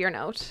think this was your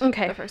note.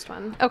 Okay. The first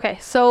one. Okay,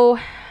 so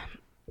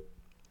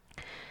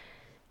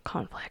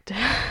conflict.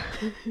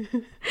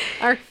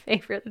 Our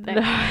favorite thing.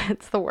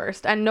 It's the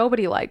worst, and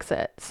nobody likes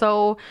it.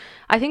 So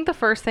I think the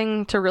first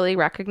thing to really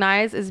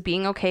recognize is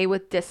being okay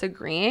with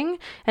disagreeing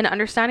and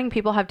understanding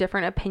people have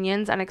different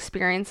opinions and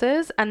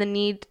experiences, and the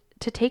need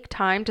to take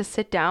time to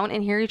sit down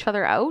and hear each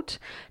other out,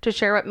 to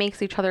share what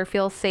makes each other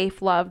feel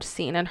safe, loved,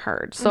 seen, and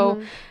heard.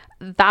 So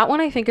that one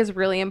I think is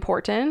really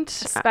important,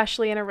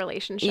 especially in a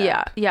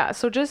relationship. Yeah.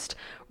 So just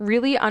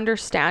really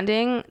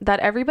understanding that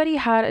everybody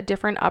had a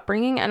different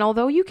upbringing, and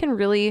although you can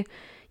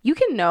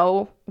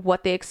know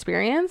what they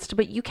experienced,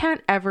 but you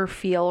can't ever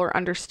feel or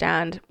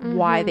understand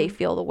why they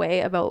feel the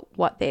way about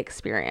what they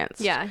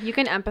experienced. Yeah, you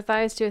can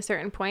empathize to a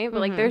certain point,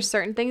 but like there's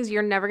certain things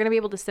you're never going to be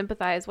able to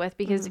sympathize with,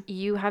 because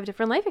you have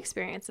different life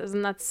experiences,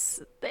 and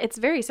it's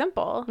very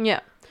simple.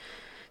 Yeah.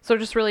 So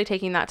just really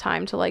taking that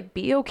time to like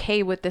be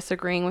okay with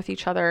disagreeing with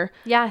each other.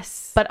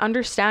 Yes. But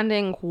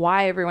understanding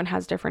why everyone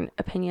has different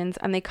opinions,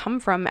 and they come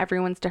from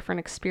everyone's different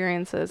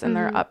experiences and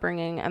their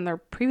upbringing and their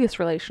previous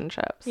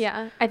relationships.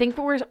 Yeah. I think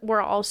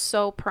we're all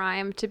so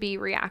primed to be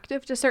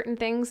reactive to certain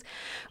things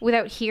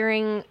without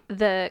hearing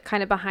the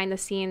kind of behind the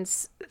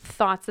scenes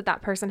thoughts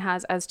that person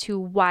has as to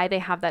why they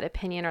have that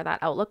opinion or that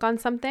outlook on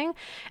something.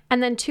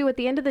 And then too, at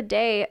the end of the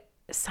day,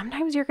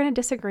 sometimes you're going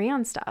to disagree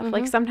on stuff.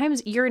 Like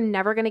sometimes you're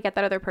never going to get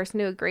that other person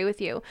to agree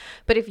with you.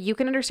 But if you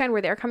can understand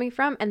where they're coming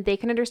from, and they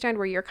can understand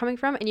where you're coming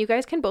from, and you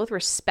guys can both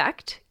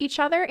respect each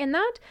other in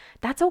that,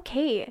 that's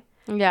okay.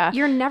 Yeah.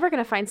 You're never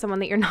going to find someone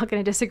that you're not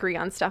going to disagree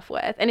on stuff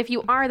with. And if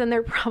you are, then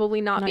they're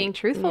probably not being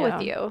truthful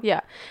with you.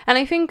 Yeah. And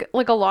I think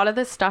like a lot of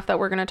this stuff that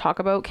we're going to talk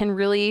about can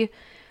really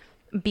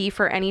be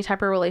for any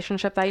type of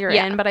relationship that you're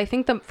in, but I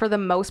think for the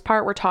most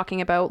part we're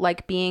talking about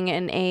like being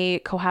in a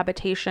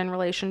cohabitation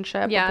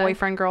relationship, a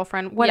boyfriend,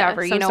 girlfriend,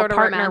 whatever, you know, sort of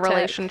partner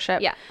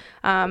relationship.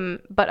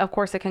 But of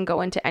course it can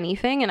go into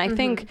anything, and I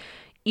think,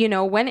 you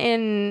know, when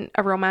in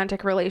a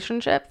romantic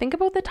relationship, think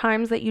about the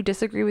times that you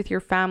disagree with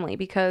your family,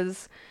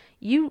 because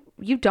you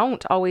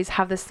don't always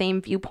have the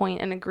same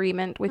viewpoint and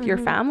agreement with your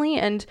family,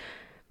 and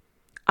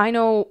I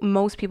know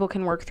most people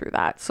can work through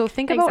that. So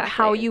think about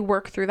how you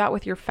work through that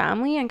with your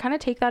family, and kind of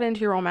take that into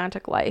your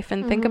romantic life,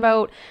 and think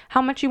about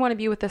how much you want to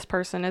be with this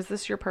person. Is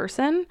this your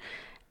person?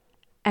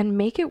 And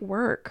make it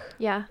work.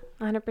 Yeah,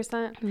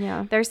 100%.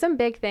 Yeah. There's some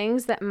big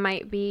things that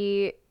might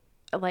be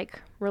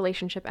like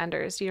relationship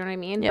enders, you know what I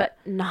mean? Yeah.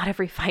 But not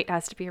every fight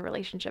has to be a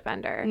relationship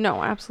ender.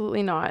 No,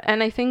 absolutely not.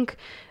 And I think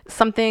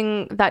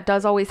something that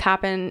does always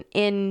happen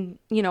in,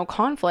 you know,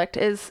 conflict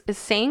is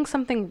saying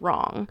something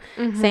wrong,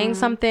 saying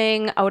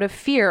something out of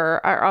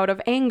fear or out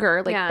of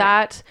anger, like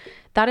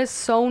that is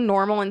so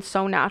normal and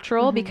so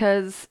natural,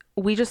 because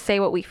we just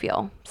say what we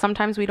feel.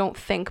 Sometimes we don't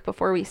think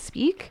before we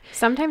speak.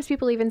 Sometimes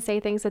people even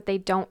say things that they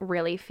don't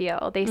really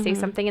feel. They say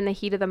something in the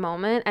heat of the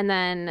moment, and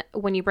then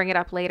when you bring it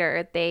up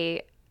later,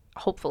 they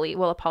hopefully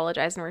will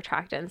apologize and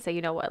retract it and say,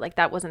 you know what, like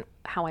that wasn't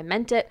how I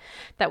meant it.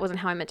 That wasn't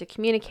how I meant to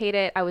communicate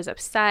it. I was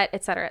upset,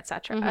 etc.,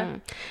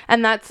 etc.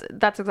 And that's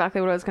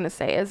exactly what I was going to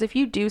say, is if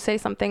you do say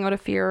something out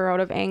of fear or out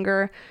of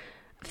anger,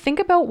 think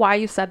about why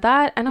you said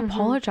that, and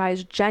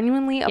apologize,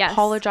 genuinely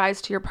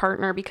apologize to your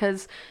partner,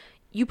 because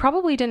you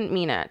probably didn't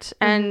mean it.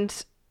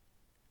 And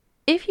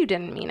if you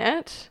didn't mean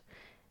it,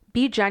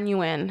 be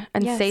genuine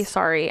and Yes. say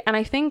sorry. And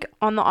I think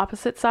on the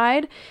opposite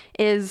side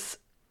is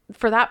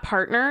for that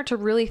partner to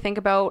really think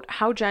about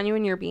how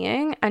genuine you're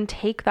being and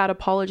take that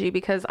apology,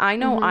 because I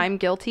know I'm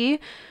guilty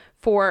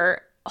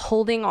for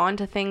holding on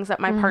to things that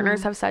my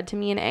partners have said to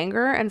me in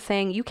anger and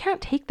saying, you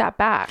can't take that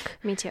back.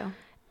 Me too.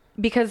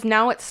 Because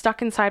now it's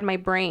stuck inside my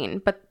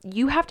brain. But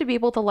you have to be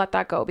able to let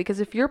that go, because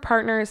if your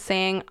partner is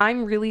saying,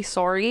 I'm really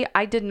sorry,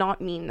 I did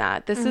not mean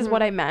that, this is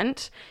what I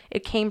meant,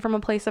 it came from a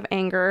place of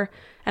anger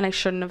and I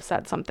shouldn't have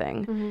said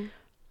something,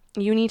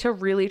 you need to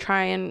really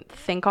try and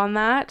think on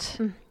that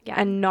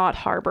and not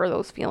harbor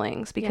those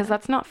feelings, because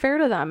that's not fair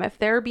to them. If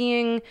they're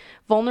being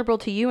vulnerable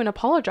to you and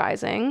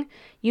apologizing,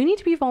 you need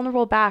to be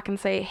vulnerable back and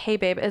say, hey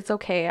babe, it's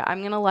okay,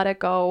 I'm gonna let it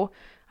go,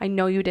 I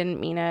know you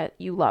didn't mean it.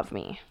 You love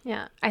me.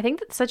 Yeah. I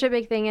think that's such a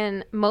big thing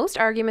in most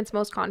arguments,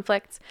 most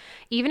conflicts.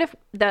 Even if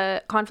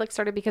the conflict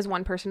started because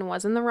one person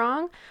was in the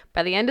wrong,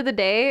 by the end of the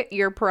day,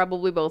 you're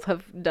probably both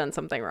have done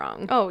something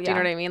wrong. Oh, yeah. Do you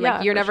know what I mean? Yeah,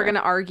 Like, you're for never sure. going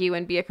to argue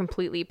and be a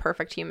completely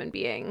perfect human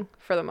being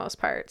for the most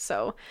part.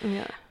 So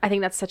I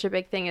think that's such a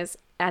big thing, is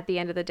at the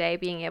end of the day,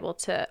 being able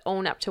to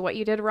own up to what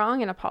you did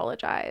wrong and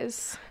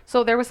apologize.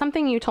 So there was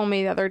something you told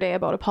me the other day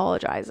about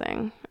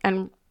apologizing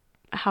and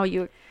how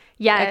you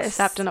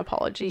accept an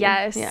apology.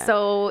 Yes. Yeah.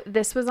 So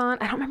this was on,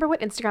 I don't remember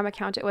what Instagram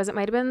account it was. It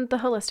might have been The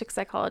Holistic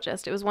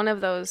Psychologist. It was one of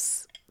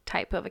those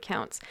type of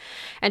accounts.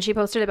 And she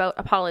posted about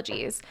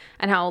apologies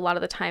and how a lot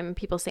of the time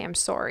people say, I'm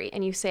sorry.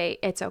 And you say,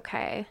 it's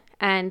okay.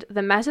 And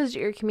the message that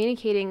you're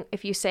communicating,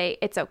 if you say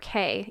it's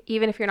okay,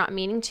 even if you're not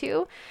meaning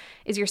to,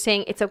 is you're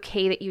saying it's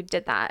okay that you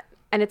did that.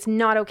 And it's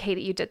not okay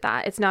that you did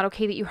that. It's not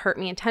okay that you hurt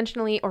me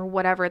intentionally, or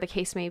whatever the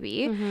case may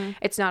be.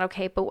 It's not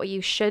okay. But what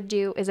you should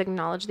do is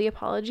acknowledge the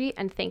apology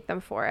and thank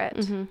them for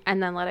it,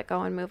 and then let it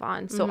go and move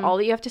on. So all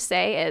that you have to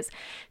say is,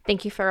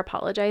 thank you for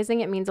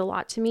apologizing. It means a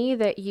lot to me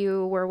that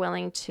you were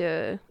willing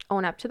to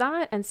own up to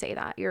that and say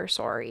that you're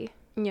sorry.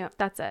 Yeah.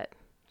 That's it.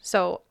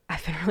 So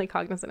I've been really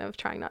cognizant of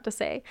trying not to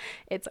say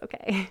it's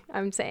okay.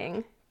 I'm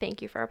saying thank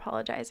you for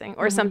apologizing,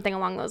 or something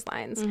along those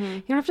lines. You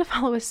don't have to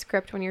follow a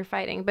script when you're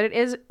fighting, but it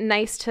is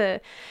nice to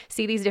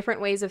see these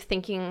different ways of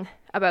thinking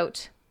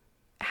about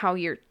how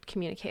you're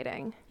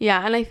communicating.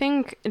 Yeah. And I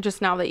think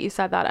just now that you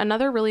said that,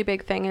 another really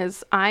big thing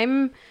is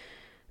I'm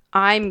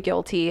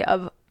guilty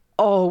of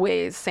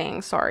always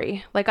saying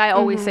sorry. Like, I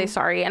always say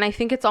sorry. And I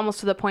think it's almost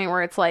to the point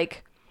where it's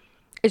like,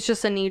 it's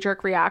just a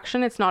knee-jerk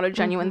reaction. It's not a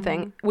genuine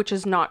thing, which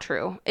is not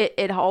true.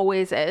 It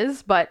always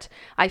is. But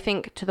I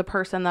think to the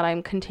person that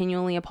I'm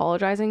continually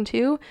apologizing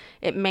to,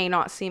 it may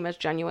not seem as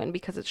genuine,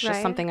 because it's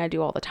just something I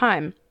do all the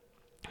time.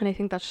 And I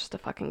think that's just a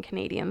fucking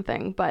Canadian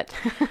thing. But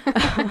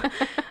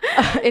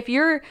if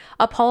you're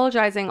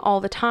apologizing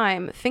all the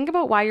time, think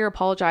about why you're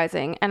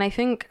apologizing. And I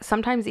think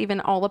sometimes even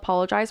I'll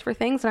apologize for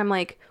things and I'm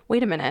like,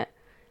 wait a minute,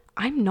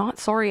 I'm not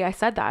sorry I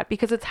said that,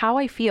 because it's how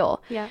I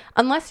feel. Yeah.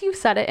 Unless you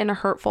said it in a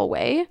hurtful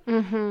way,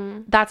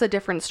 that's a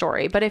different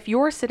story. But if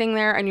you're sitting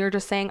there and you're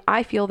just saying,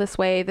 I feel this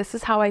way, this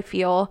is how I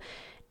feel,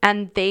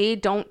 and they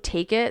don't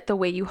take it the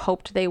way you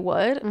hoped they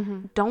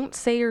would, don't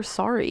say you're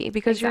sorry,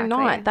 because you're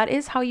not. That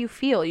is how you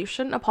feel. You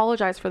shouldn't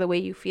apologize for the way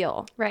you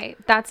feel. Right.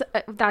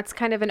 That's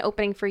kind of an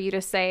opening for you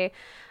to say,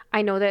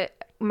 I know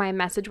that my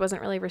message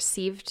wasn't really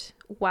received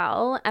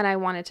well, and I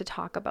wanted to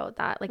talk about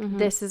that. Like,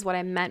 this is what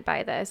I meant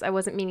by this. I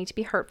wasn't meaning to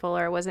be hurtful,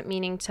 or I wasn't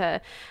meaning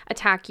to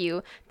attack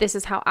you. This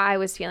is how I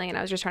was feeling, and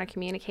I was just trying to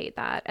communicate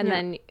that. And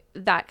then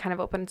that kind of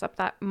opens up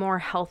that more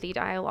healthy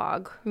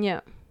dialogue.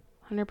 Yeah.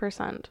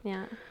 100%.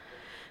 Yeah.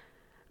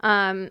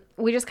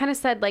 We just kind of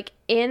said, like,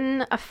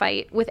 in a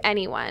fight with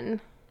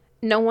anyone,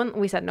 no one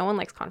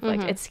likes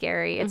conflict. It's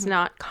scary. It's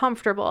not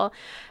comfortable.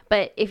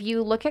 But if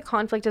you look at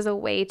conflict as a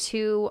way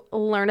to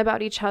learn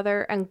about each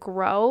other and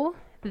grow,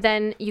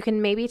 then you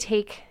can maybe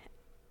take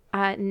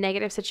a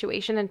negative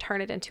situation and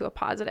turn it into a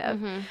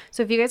positive.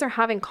 So if you guys are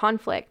having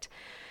conflict,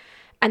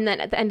 and then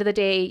at the end of the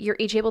day, you're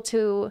each able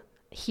to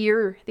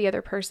hear the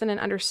other person and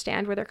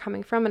understand where they're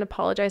coming from and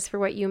apologize for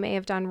what you may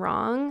have done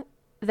wrong,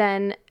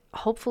 then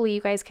hopefully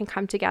you guys can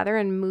come together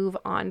and move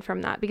on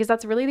from that, because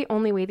that's really the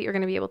only way that you're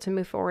going to be able to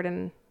move forward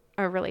in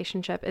a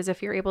relationship, is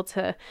if you're able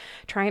to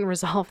try and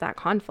resolve that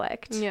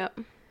conflict. Yeah.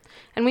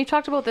 And we've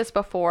talked about this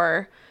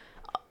before.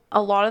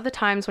 A lot of the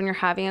times when you're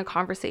having a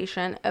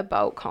conversation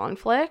about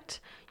conflict,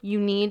 you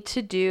need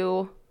to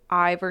do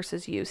I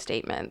versus you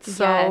statements.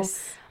 So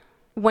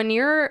when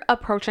you're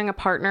approaching a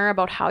partner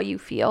about how you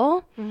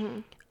feel,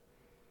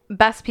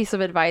 best piece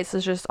of advice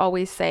is just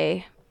always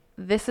say,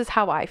 this is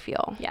how I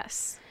feel.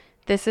 Yes.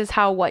 This is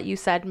how what you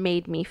said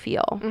made me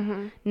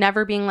feel.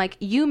 Never being like,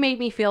 you made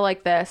me feel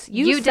like this.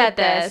 You said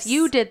this.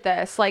 You did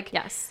this. Like,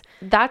 yes.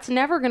 That's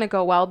never going to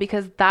go well,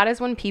 because that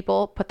is when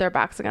people put their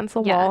backs against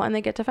the wall and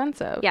they get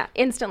defensive. Yeah.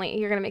 Instantly,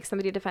 you're going to make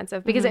somebody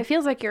defensive, because it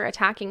feels like you're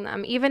attacking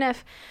them. Even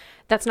if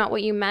that's not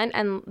what you meant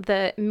and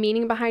the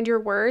meaning behind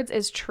your words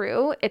is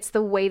true, it's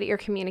the way that you're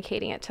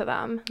communicating it to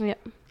them. Yeah.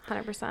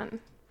 100%.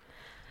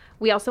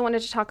 We also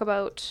wanted to talk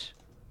about,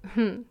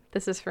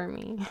 this is for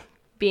me,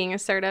 being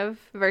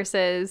assertive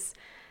versus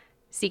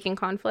seeking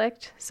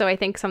conflict. So I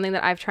think something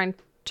that I've tried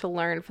to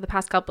learn for the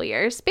past couple of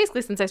years,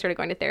 basically since I started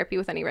going to therapy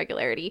with any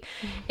regularity,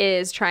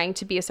 is trying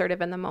to be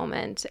assertive in the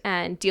moment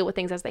and deal with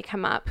things as they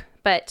come up.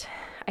 But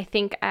I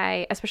think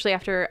especially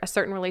after a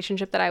certain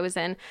relationship that I was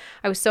in,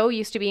 I was so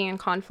used to being in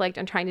conflict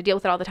and trying to deal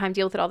with it all the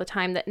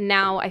time, that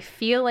now I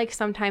feel like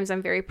sometimes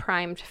I'm very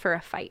primed for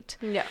a fight.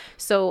 Yeah.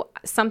 So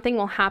something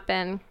will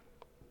happen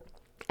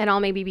and I'll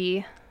maybe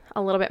be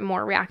a little bit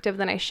more reactive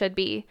than I should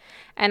be.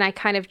 And I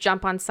kind of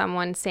jump on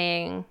someone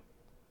saying,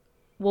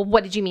 well,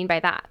 what did you mean by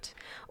that?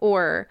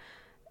 Or,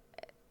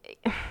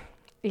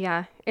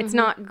 yeah, it's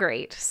not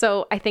great.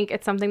 So I think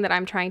it's something that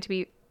I'm trying to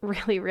be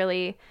really,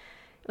 really,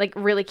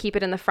 really keep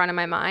it in the front of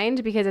my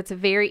mind, because it's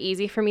very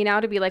easy for me now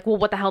to be like, well,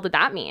 what the hell did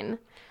that mean?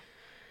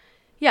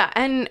 Yeah.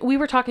 And we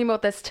were talking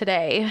about this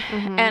today,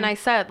 and I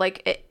said,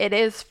 like, it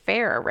is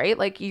fair, right?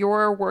 Like,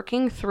 you're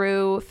working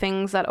through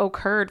things that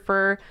occurred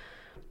for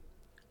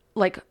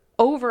like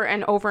over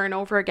and over and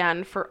over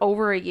again for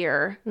over a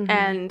year,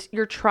 and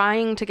you're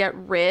trying to get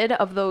rid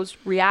of those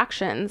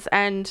reactions.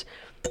 And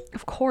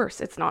of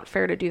course, it's not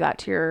fair to do that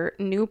to your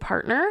new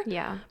partner.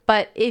 Yeah.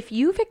 But if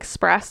you've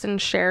expressed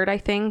and shared, I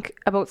think,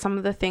 about some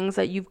of the things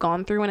that you've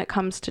gone through when it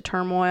comes to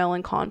turmoil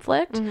and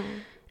conflict,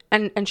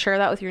 and share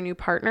that with your new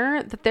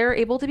partner, that they're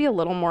able to be a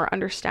little more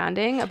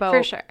understanding about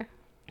For sure.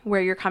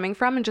 where you're coming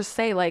from, and just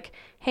say like,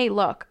 hey,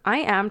 look, I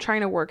am trying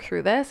to work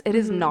through this. It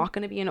is not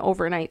going to be an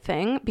overnight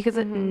thing, because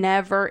it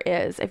never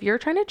is. If you're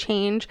trying to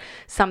change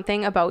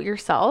something about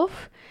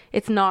yourself,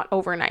 it's not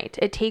overnight.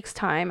 It takes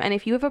time. And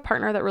if you have a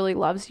partner that really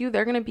loves you,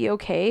 they're going to be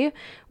okay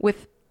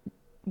with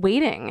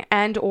waiting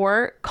and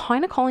or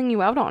kind of calling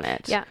you out on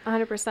it. Yeah,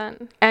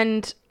 100%.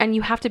 And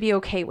you have to be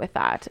okay with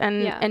that.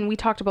 And we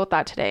talked about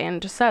that today,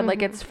 and just said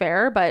like, it's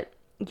fair, but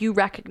you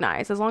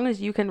recognize, as long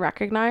as you can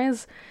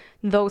recognize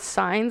those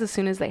signs as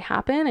soon as they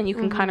happen, and you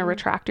can kind of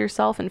retract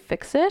yourself and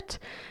fix it,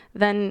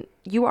 then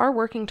you are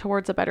working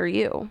towards a better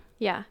you.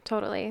 Yeah,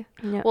 totally.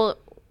 Yeah. Well,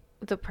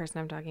 the person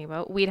I'm talking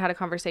about, we'd had a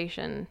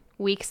conversation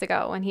weeks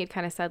ago, and he had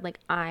kind of said like,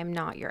 I'm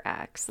not your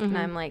ex. And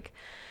I'm like,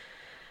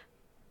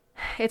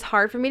 it's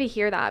hard for me to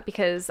hear that,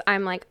 because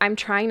I'm like, I'm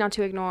trying not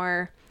to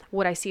ignore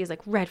what I see as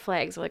like red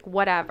flags or like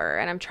whatever.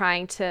 And I'm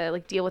trying to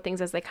like deal with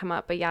things as they come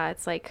up. But yeah,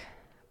 it's like,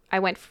 I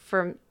went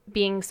from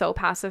being so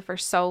passive for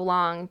so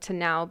long to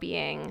now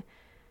being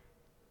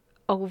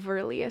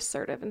overly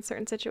assertive in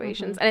certain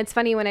situations. And it's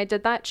funny, when I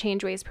did that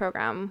Change Ways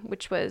program,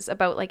 which was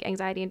about like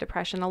anxiety and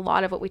depression, a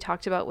lot of what we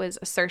talked about was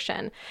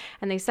assertion.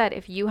 And they said,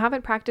 if you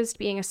haven't practiced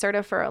being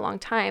assertive for a long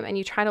time and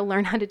you try to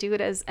learn how to do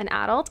it as an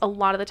adult, a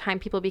lot of the time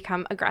people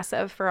become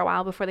aggressive for a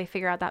while before they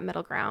figure out that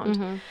middle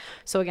ground.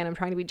 So again, I'm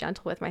trying to be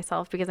gentle with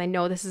myself, because I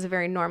know this is a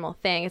very normal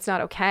thing. It's not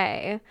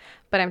okay,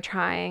 but I'm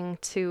trying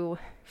to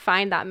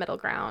find that middle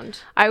ground.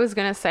 I was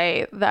going to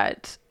say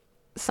that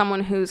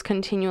someone who's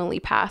continually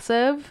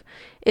passive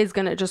is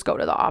going to just go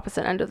to the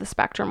opposite end of the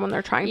spectrum when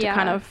they're trying to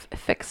kind of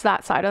fix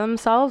that side of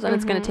themselves, and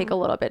it's going to take a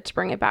little bit to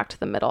bring it back to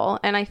the middle.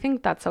 And I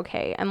think that's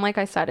okay. And like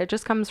I said, it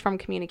just comes from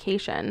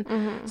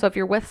communication. So if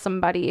you're with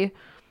somebody,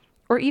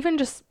 or even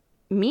just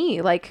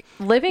me, like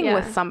living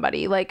with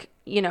somebody, like,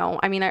 you know,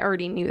 I mean, I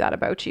already knew that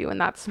about you, and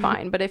that's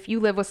fine. But if you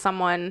live with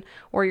someone,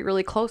 or you're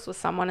really close with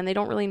someone, and they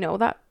don't really know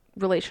that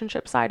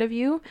relationship side of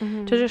you,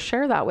 to just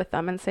share that with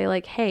them and say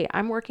like, hey,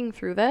 I'm working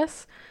through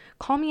this,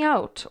 call me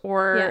out,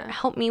 or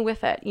help me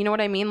with it. You know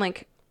what I mean?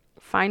 Like,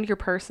 find your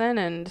person,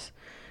 and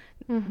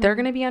they're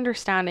going to be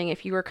understanding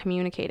if you are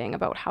communicating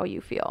about how you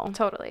feel.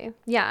 Totally.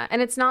 Yeah.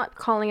 And it's not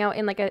calling out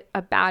in like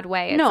a bad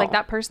way. It's like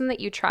that person that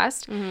you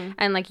trust,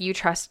 and like you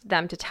trust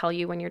them to tell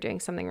you when you're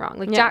doing something wrong.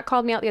 Like Jack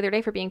called me out the other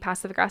day for being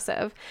passive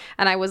aggressive,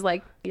 and I was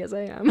like, yes,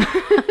 I am.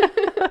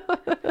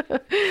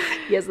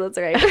 Yes, that's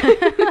right.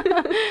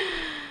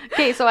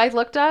 Okay, so I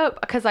looked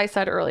up, because I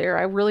said earlier,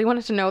 I really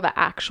wanted to know the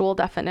actual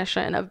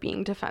definition of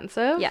being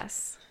defensive.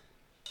 Yes.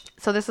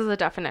 So this is a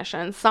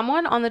definition.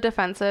 Someone on the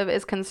defensive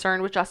is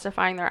concerned with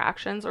justifying their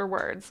actions or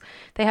words.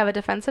 They have a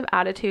defensive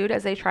attitude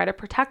as they try to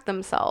protect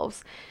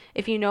themselves.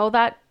 If you know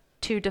that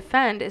to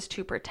defend is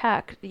to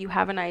protect, you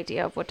have an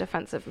idea of what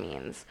defensive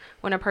means.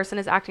 When a person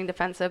is acting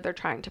defensive, they're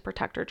trying to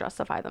protect or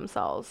justify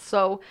themselves.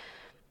 So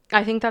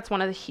I think that's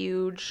one of the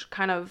huge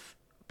kind of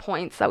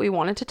points that we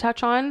wanted to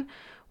touch on,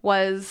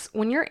 was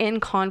when you're in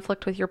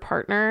conflict with your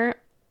partner,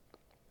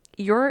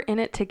 you're in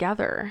it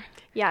together.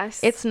 Yes.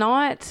 It's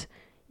not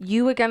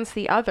you against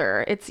the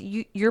other. It's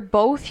you're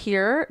both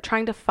here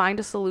trying to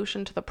find a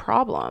solution to the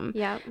problem.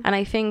 Yeah. And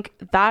I think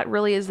that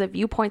really is the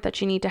viewpoint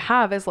that you need to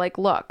have, is like,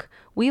 look,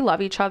 we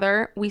love each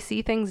other. We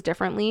see things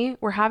differently.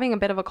 We're having a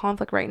bit of a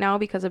conflict right now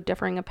because of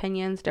differing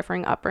opinions,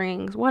 differing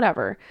upbringings,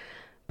 whatever.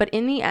 But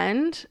in the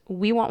end,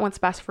 we want what's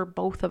best for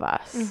both of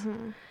us.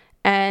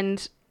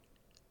 And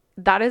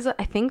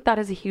I think that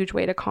is a huge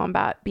way to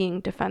combat being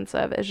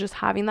defensive, is just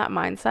having that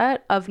mindset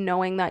of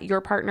knowing that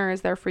your partner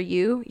is there for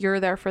you, you're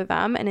there for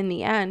them, and in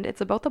the end, it's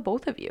about the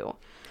both of you.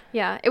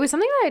 Yeah, it was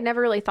something that I'd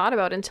never really thought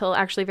about until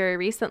actually very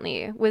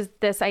recently, was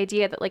this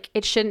idea that like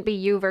it shouldn't be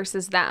you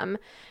versus them.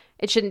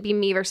 It shouldn't be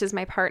me versus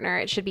my partner.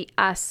 It should be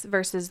us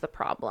versus the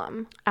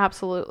problem.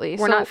 Absolutely.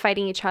 We're not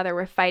fighting each other.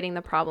 We're fighting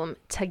the problem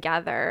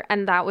together.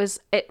 And that was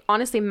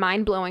honestly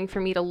mind-blowing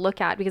for me to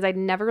look at, because I'd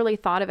never really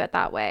thought of it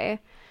that way.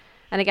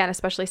 And again,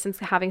 especially since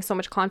having so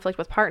much conflict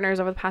with partners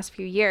over the past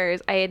few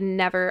years,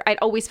 I'd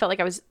always felt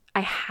like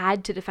I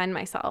had to defend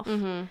myself.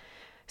 Mm-hmm.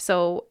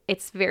 So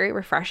it's very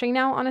refreshing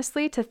now,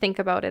 honestly, to think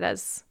about it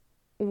as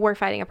we're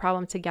fighting a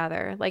problem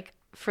together. Like,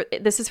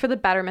 this is for the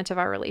betterment of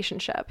our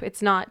relationship.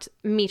 It's not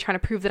me trying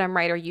to prove that I'm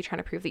right or you trying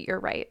to prove that you're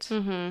right.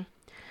 Mm-hmm.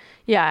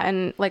 Yeah.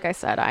 And like I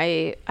said,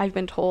 I've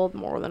been told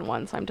more than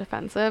once I'm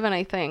defensive. And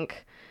I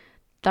think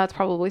that's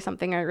probably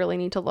something I really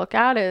need to look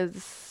at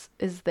is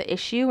the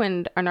issue.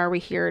 And are we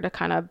here to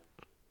kind of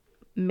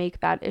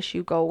make that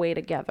issue go away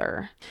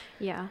together?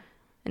 Yeah.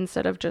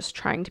 Instead of just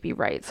trying to be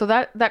right. So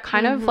that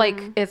kind of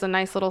like is a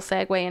nice little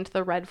segue into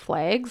the red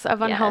flags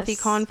of unhealthy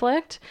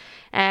conflict.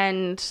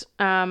 And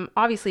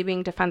obviously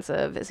being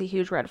defensive is a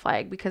huge red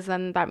flag, because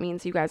then that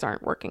means you guys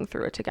aren't working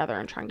through it together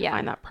and trying to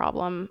find that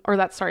problem or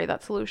that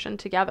solution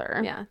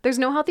together. Yeah. There's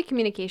no healthy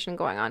communication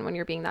going on when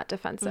you're being that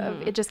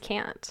defensive. It just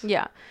can't.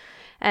 Yeah.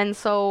 And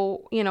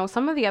so,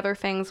 some of the other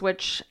things,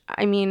 which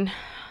I mean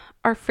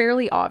are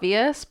fairly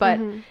obvious, but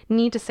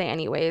need to say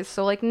anyways.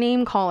 So like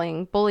name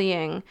calling,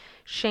 bullying,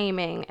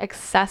 shaming,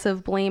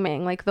 excessive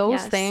blaming, like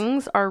those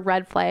things are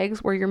red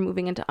flags where you're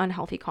moving into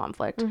unhealthy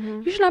conflict.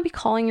 You should not be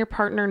calling your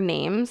partner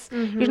names.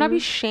 You should not be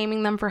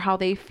shaming them for how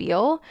they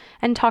feel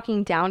and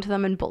talking down to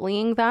them and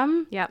bullying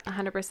them. Yeah,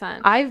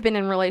 100%. I've been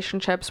in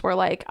relationships where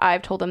like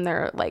I've told them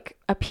they're like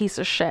a piece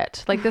of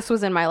shit. Like this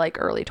was in my like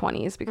early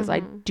 20s, because I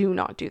do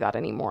not do that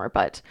anymore.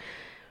 But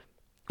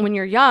when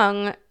you're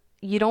young,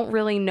 you don't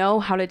really know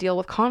how to deal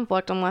with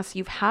conflict unless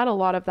you've had a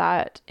lot of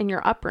that in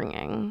your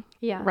upbringing.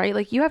 Yeah. Right?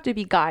 Like you have to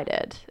be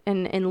guided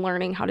in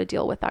learning how to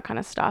deal with that kind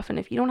of stuff. And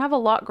if you don't have a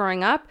lot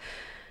growing up,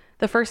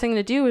 the first thing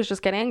to do is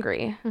just get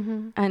angry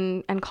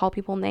and call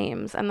people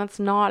names. And that's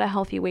not a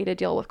healthy way to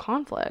deal with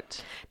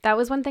conflict. That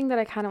was one thing that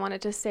I kind of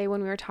wanted to say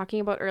when we were talking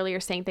about earlier,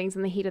 saying things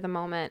in the heat of the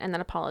moment and then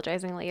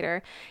apologizing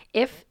later.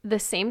 If the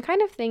same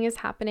kind of thing is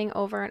happening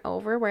over and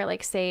over, where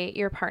like, say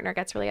your partner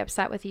gets really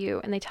upset with you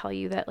and they tell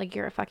you that like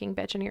you're a fucking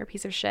bitch and you're a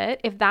piece of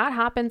shit. If that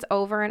happens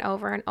over and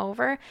over and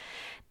over,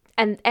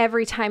 and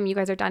every time you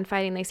guys are done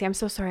fighting, they say, I'm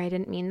so sorry, I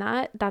didn't mean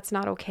that. That's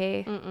not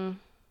okay.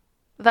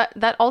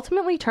 That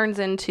ultimately turns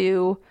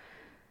into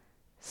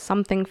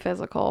something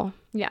physical.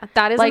 Yeah,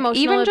 that is like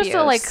emotional even abuse. just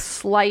a like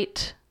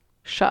slight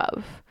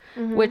shove,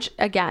 which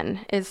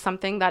again is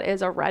something that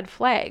is a red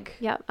flag.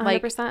 Yeah,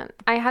 100%. Like,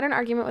 I had an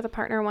argument with a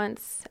partner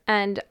once,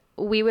 and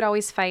we would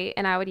always fight,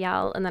 and I would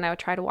yell, and then I would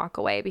try to walk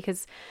away,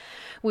 because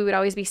we would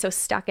always be so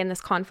stuck in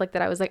this conflict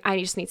that I was like, I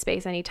just need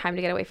space. I need time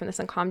to get away from this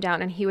and calm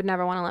down. And he would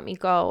never want to let me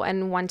go.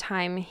 And one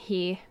time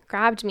he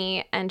grabbed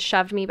me and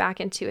shoved me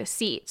back into a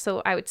seat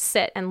so I would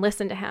sit and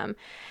listen to him.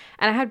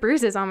 And I had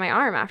bruises on my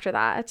arm after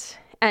that.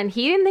 And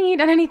he didn't think he'd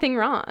done anything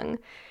wrong.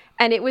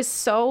 And it was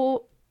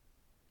so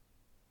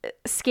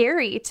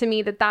scary to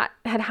me that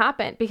had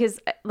happened, because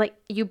like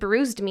you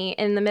bruised me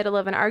in the middle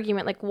of an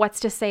argument. Like,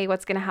 what's to say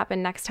what's going to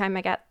happen next time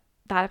I get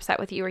that upset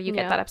with you, or you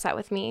get that upset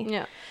with me?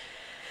 Yeah.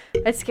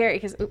 It's scary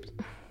because,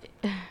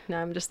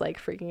 now I'm just like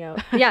freaking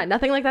out. Yeah,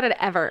 nothing like that had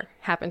ever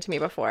happened to me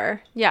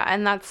before. Yeah,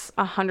 and that's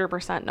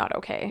 100% not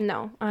okay.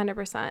 No,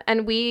 100%.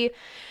 And we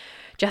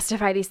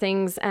justify these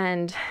things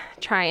and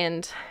try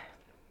and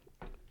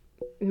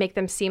make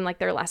them seem like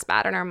they're less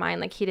bad in our mind.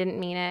 Like, he didn't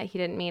mean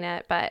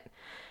it, but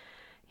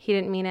he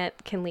didn't mean it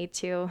can lead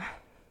to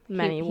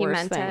many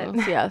worse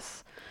things.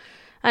 Yes.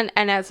 And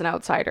as an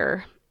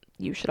outsider,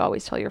 you should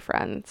always tell your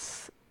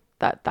friends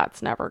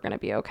that's never going to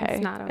be okay.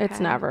 It's not okay. It's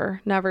never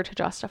to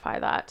justify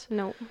that.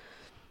 No.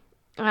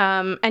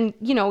 And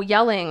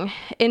yelling,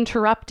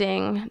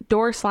 interrupting,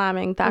 door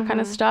slamming, that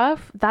kind of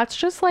stuff, that's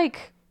just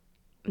like,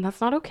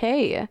 that's not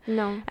okay.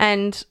 No.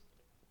 And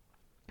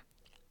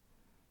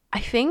I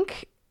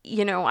think,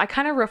 I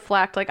kind of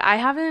reflect, like, I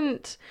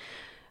haven't,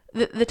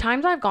 the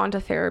times I've gone to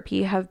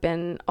therapy have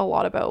been a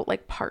lot about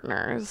like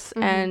partners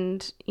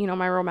and,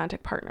 my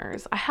romantic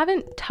partners. I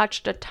haven't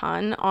touched a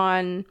ton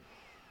on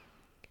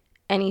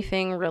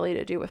anything really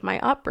to do with my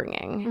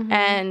upbringing.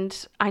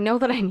 And I know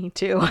that I need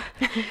to.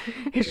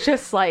 It's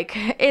just like,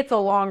 it's a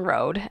long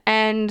road.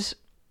 And,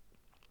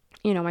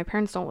 my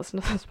parents don't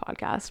listen to this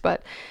podcast,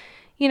 but,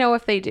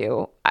 if they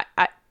do,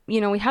 I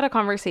we had a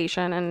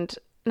conversation, and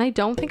I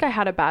don't think I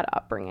had a bad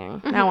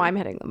upbringing. Now I'm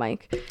hitting the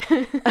mic.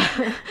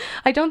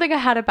 I don't think I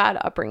had a bad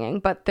upbringing,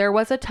 but there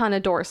was a ton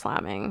of door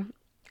slamming.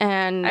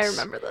 And I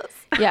remember this.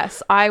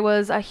 Yes, I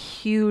was a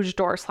huge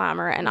door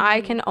slammer, and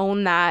I can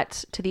own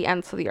that to the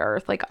ends of the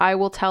earth. Like, I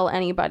will tell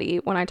anybody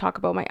when I talk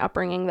about my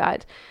upbringing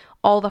that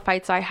all the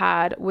fights I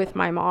had with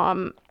my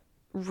mom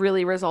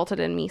really resulted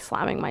in me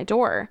slamming my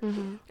door.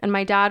 And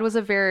my dad was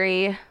a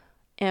very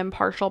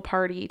impartial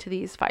party to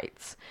these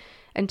fights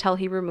until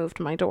he removed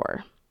my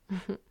door.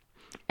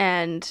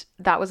 And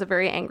that was a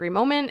very angry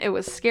moment. It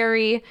was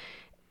scary.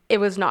 It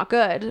was not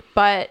good,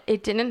 but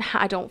it didn't,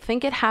 I don't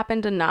think it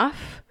happened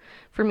enough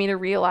for me to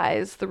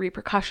realize the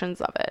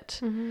repercussions of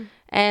it.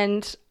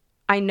 And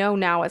I know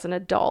now as an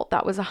adult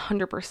that was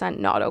 100%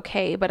 not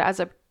okay, but as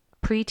a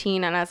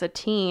preteen and as a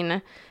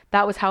teen,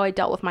 that was how I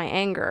dealt with my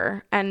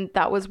anger, and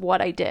that was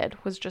what I did,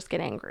 was just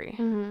get angry.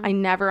 I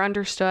never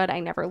understood, I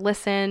never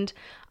listened,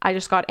 I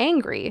just got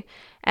angry.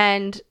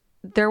 And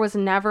there was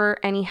never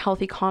any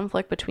healthy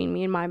conflict between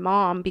me and my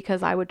mom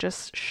because I would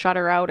just shut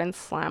her out and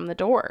slam the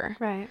door.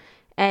 Right.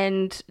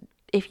 And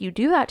if you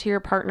do that to your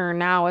partner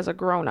now as a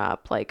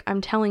grown-up, like, I'm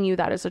telling you,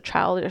 that is a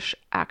childish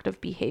act of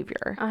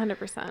behavior.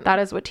 100%. That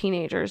is what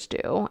teenagers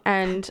do.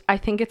 And I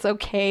think it's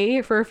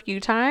okay for a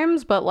few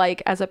times, but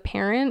like, as a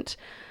parent,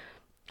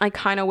 I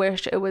kind of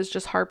wish it was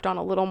just harped on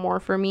a little more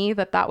for me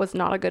that was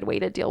not a good way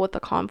to deal with the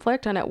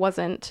conflict. And it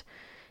wasn't.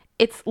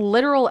 It's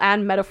literal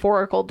and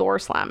metaphorical door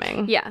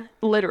slamming. Yeah.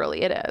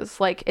 Literally it is.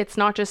 Like, it's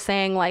not just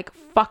saying like,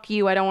 fuck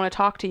you, I don't want to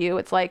talk to you.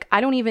 It's like,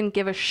 I don't even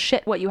give a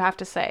shit what you have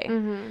to say,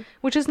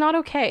 which is not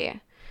okay.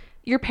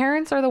 Your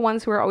parents are the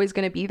ones who are always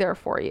going to be there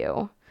for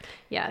you.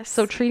 Yes.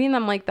 So treating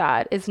them like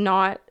that is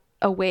not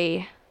a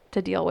way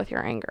to deal with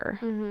your anger.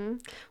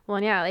 Well,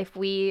 and yeah, if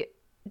we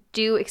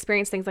do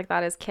experience things like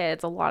that as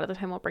kids, a lot of the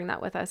time we'll bring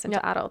that with us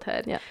into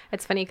adulthood.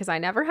 It's funny because I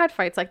never had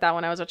fights like that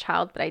when I was a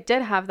child, but I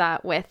did have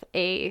that with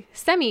a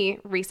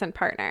semi-recent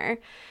partner,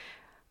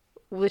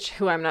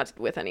 who I'm not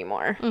with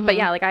anymore. But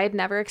yeah, like, I had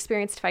never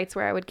experienced fights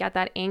where I would get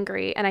that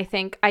angry. And I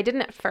think I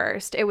didn't at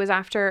first. It was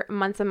after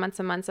months and months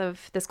and months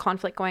of this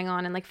conflict going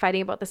on and like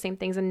fighting about the same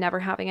things and never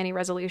having any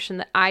resolution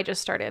that I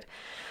just started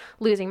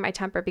losing my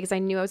temper, because I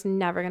knew I was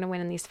never going to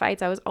win in these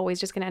fights. I was always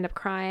just going to end up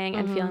crying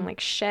and feeling like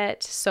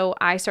shit. So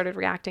I started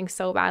reacting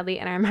so badly.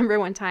 And I remember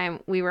one time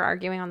we were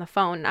arguing on the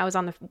phone. I was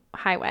on the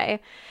highway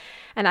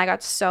and I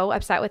got so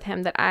upset with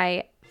him that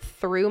I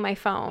threw my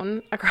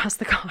phone across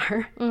the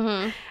car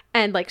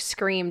and like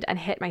screamed and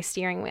hit my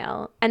steering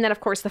wheel. And then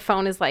of course the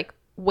phone is like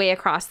way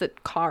across the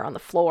car on the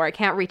floor. I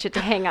can't reach it to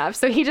hang up.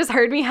 So he just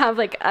heard me have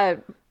like a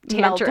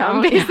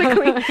tantrum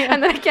basically.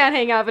 And then I can't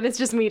hang up and it's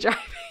just me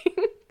driving.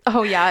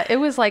 Oh yeah, it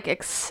was like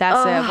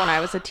excessive when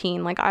I was a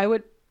teen. Like, I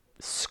would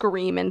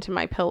scream into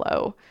my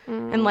pillow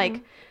and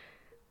like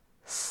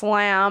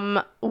slam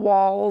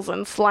walls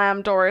and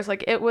slam doors.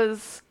 Like,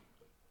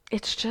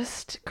 it's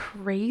just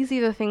crazy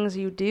the things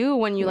you do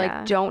when you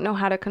like don't know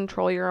how to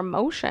control your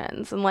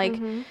emotions. And like,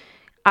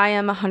 I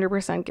am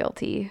 100%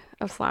 guilty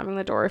of slamming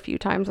the door a few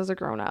times as a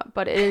grown-up,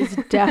 but it is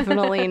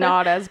definitely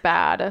not as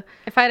bad.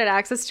 If I had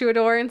access to a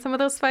door in some of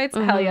those fights,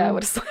 hell yeah, I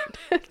would have slammed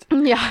it.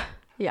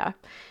 Yeah.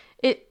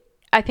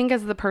 I think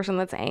as the person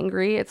that's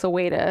angry, it's a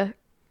way to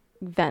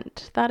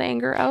vent that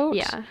anger out.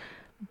 Yeah.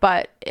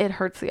 But it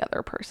hurts the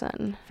other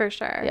person. For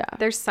sure. Yeah.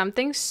 There's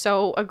something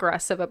so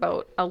aggressive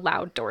about a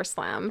loud door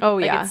slam. Oh,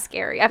 like, yeah. It's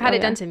scary. I've had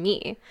it done to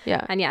me.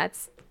 Yeah. And yeah,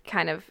 it's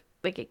kind of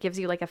like, it gives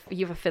you like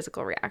you have a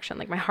physical reaction.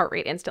 Like, my heart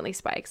rate instantly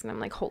spikes and I'm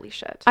like, holy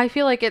shit. I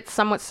feel like it's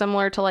somewhat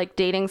similar to like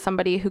dating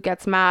somebody who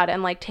gets mad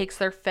and like takes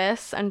their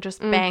fists and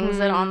just bangs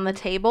it on the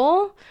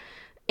table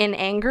in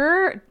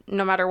anger,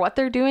 no matter what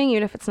they're doing,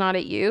 even if it's not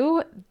at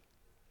you.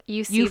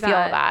 You feel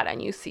that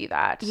and you see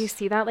that. You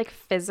see that like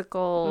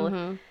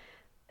physical,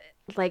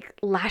 like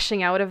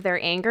lashing out of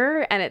their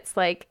anger. And it's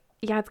like,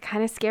 yeah, it's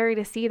kind of scary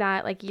to see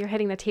that. Like, you're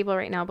hitting the table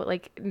right now, but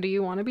like, do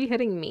you want to be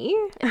hitting me?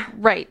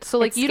 Right. So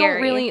like, It's you scary.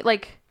 don't really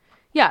like,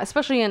 yeah,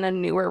 especially in a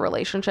newer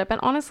relationship. And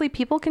honestly,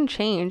 people can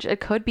change. It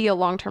could be a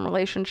long-term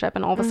relationship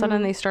and all of a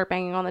sudden they start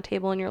banging on the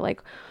table and you're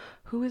like,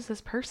 who is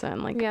this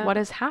person? Like, what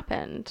has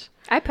happened?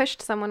 I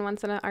pushed someone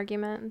once in an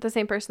argument. The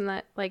same person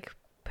that like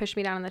pushed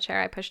me down in the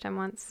chair. I pushed him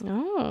once.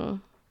 Oh.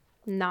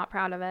 Not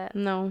proud of it.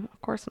 No,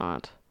 of course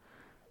not.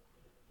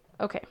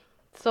 Okay.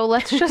 So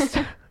let's just...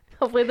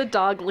 Hopefully the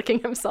dog licking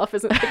himself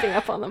isn't picking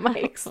up on the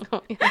mics.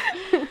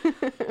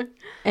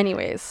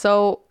 Anyways,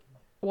 so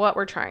what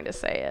we're trying to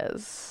say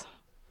is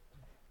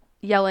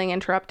yelling,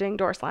 interrupting,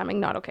 door slamming,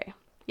 not okay.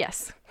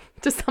 Yes.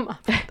 To sum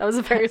up. That was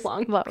a very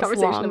long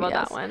conversation about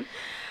that one.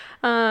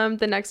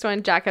 The next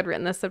one, Jack had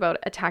written this about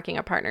attacking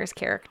a partner's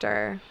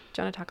character.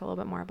 Do you want to talk a little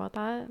bit more about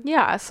that?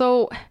 Yeah.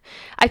 So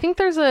I think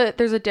there's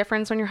a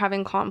difference when you're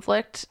having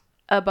conflict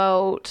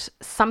about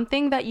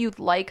something that you'd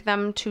like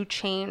them to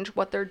change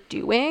what they're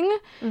doing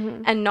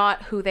and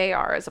not who they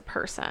are as a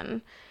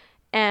person.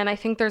 And I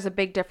think there's a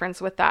big difference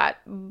with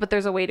that, but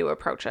there's a way to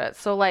approach it.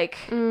 So like,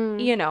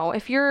 you know,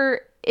 if you're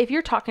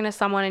talking to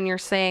someone and you're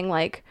saying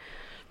like,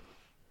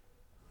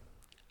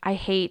 I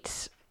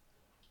hate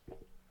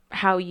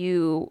how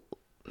you,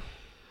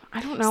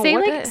 I don't know. Say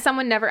like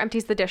someone never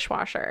empties the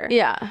dishwasher.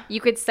 Yeah.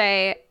 You could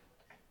say,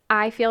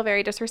 I feel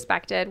very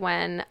disrespected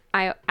when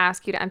I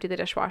ask you to empty the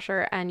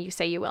dishwasher and you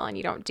say you will and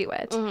you don't do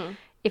it.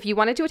 If you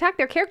wanted to attack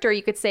their character,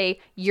 you could say,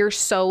 you're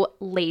so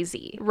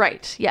lazy.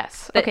 Right.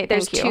 Yes. That okay.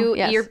 There's Thank you. two,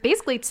 Yes. You're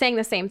basically saying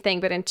the same thing,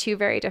 but in two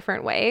very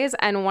different ways.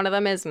 And one of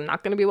them is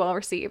not going to be well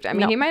received. I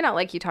mean, he might not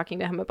like you talking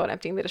to him about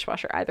emptying the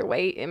dishwasher either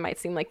way. It might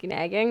seem like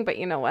nagging, but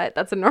you know what?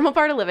 That's a normal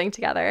part of living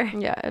together.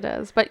 Yeah, it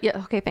is. But yeah,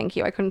 okay, thank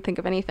you. I couldn't think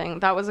of anything.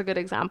 That was a good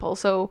example.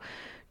 So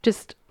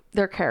just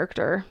their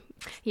character.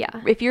 Yeah.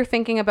 If you're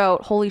thinking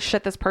about, holy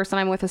shit, this person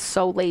I'm with is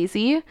so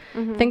lazy,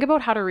 think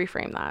about how to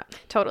reframe that.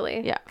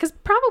 Totally. Yeah. Because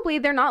probably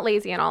they're not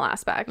lazy in all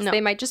aspects. No. They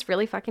might just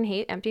really fucking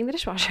hate emptying the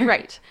dishwasher.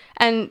 Right.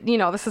 And, you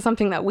know, this is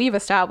something that we've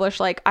established.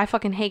 Like, I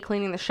fucking hate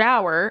cleaning the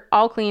shower.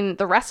 I'll clean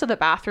the rest of the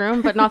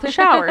bathroom, but not the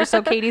shower.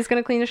 So Katie's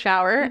going to clean the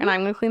shower and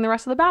I'm going to clean the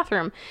rest of the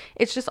bathroom.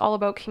 It's just all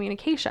about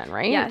communication,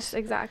 right? Yes,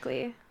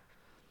 exactly.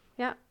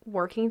 Yeah.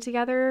 Working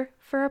together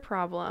for a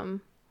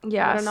problem.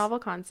 Yes. What a novel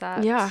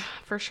concept. Yeah,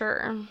 for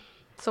sure.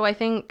 So I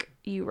think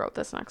you wrote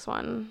this next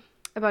one.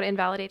 About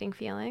invalidating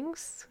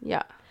feelings.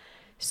 Yeah.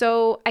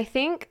 So I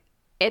think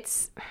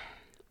it's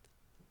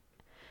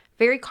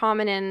very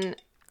common in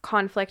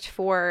conflict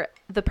for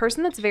the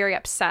person that's very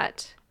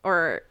upset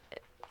or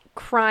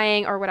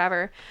crying or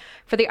whatever,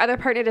 for the other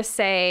partner to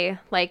say,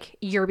 like,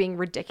 you're being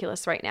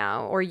ridiculous right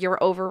now, or you're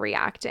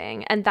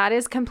overreacting. And that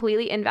is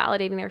completely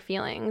invalidating their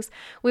feelings.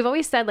 We've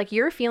always said, like,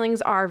 your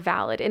feelings are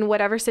valid in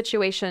whatever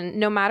situation,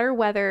 no matter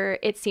whether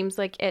it seems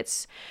like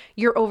it's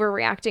you're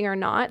overreacting or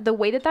not. The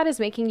way that that is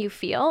making you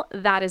feel,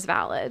 that is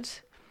valid.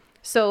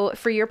 So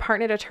for your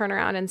partner to turn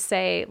around and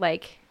say,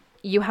 like,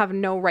 you have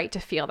no right to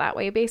feel that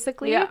way,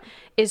 basically,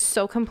 is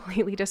so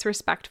completely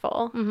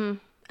disrespectful. Mm-hmm.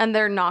 And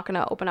they're not going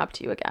to open up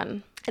to you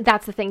again.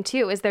 That's the thing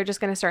too, is they're just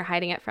going to start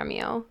hiding it from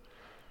you,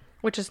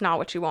 which is not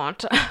what you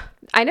want.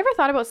 I never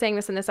thought about saying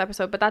this in this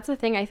episode, but that's the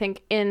thing. I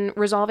think in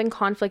resolving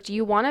conflict,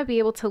 you want to be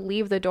able to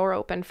leave the door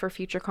open for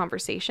future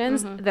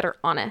conversations that are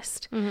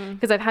honest.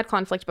 Because I've had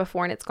conflict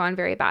before and it's gone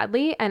very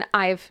badly, and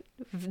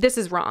this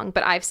is wrong,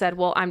 but I've said,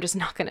 well, I'm just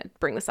not going to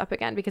bring this up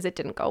again because it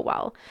didn't go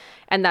well.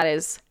 And that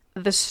is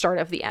the start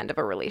of the end of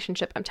a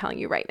relationship. I'm telling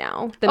you right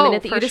now, the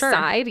minute that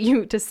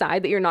you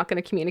decide that you're not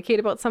going to communicate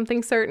about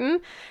something certain,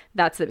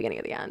 that's the beginning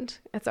of the end.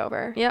 It's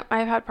over. Yep.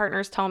 I've had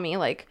partners tell me,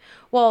 like,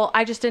 well,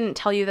 I just didn't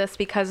tell you this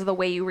because of the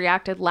way you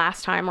reacted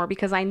last time, or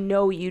because I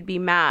know you'd be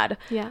mad.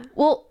 Yeah.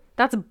 Well,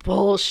 that's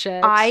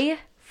bullshit. I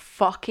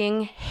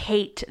fucking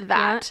hate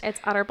that. Yeah,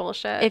 it's utter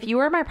bullshit. If you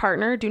are my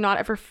partner, do not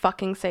ever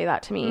fucking say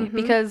that to me,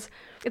 because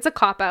it's a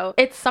cop-out.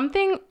 It's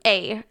something,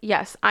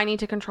 yes, I need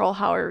to control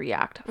how I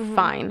react.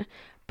 Fine.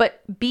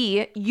 But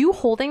B, you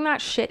holding that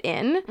shit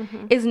in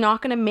is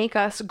not going to make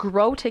us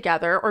grow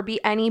together or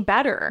be any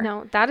better.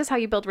 No, that is how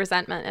you build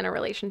resentment in a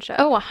relationship.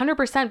 Oh,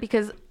 100%.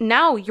 Because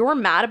now you're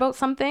mad about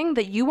something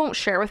that you won't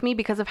share with me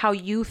because of how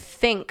you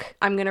think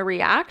I'm going to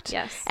react.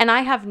 Yes. And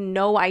I have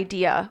no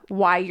idea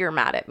why you're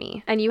mad at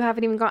me. And you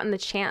haven't even gotten the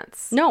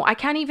chance. No, I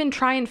can't even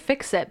try and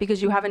fix it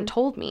because you haven't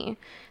told me.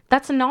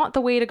 That's not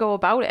the way to go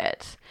about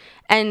it.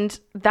 And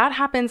that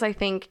happens, I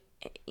think,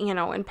 you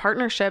know, in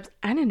partnerships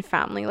and in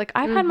family. Like,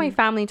 I've had my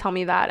family tell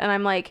me that, and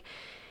I'm like,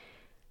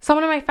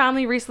 someone in my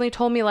family recently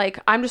told me, like,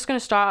 I'm just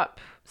gonna stop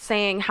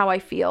saying how I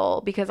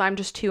feel because I'm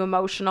just too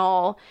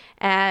emotional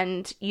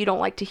and you don't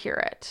like to hear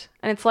it.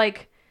 And it's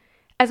like,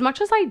 as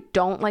much as I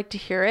don't like to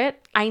hear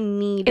it, I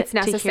need it's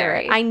to hear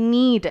it. I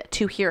need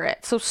to hear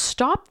it. So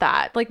stop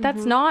that. Like,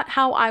 that's not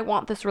how I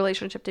want this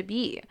relationship to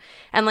be.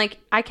 And, like,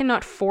 I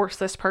cannot force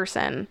this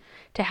person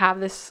to have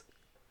this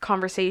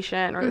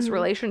conversation or this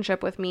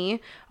relationship with me.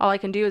 All I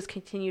can do is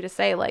continue to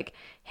say, like,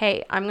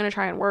 hey, I'm going to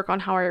try and work on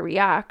how I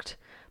react,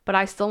 but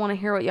I still want to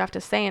hear what you have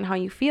to say and how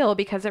you feel,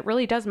 because it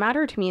really does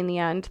matter to me in the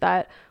end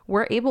that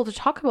we're able to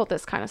talk about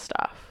this kind of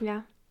stuff.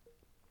 Yeah.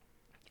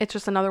 It's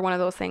just another one of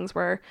those things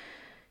where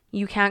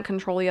you can't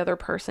control the other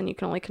person. You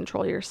can only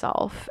control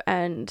yourself.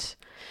 And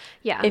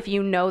yeah, if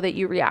you know that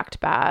you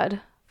react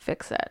bad,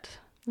 fix it.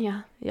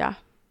 Yeah. Yeah.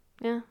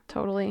 Yeah.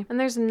 Totally. And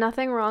there's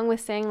nothing wrong with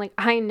saying, like,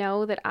 I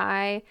know that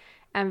I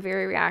am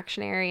very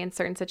reactionary in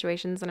certain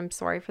situations and I'm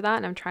sorry for that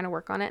and I'm trying to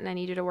work on it and I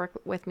need you to work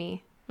with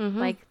me.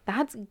 Like,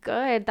 that's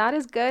good. That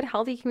is good,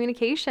 healthy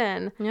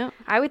communication. Yeah.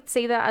 I would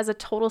say that as a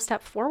total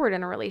step forward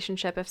in a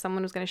relationship if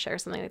someone was going to share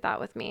something like that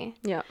with me.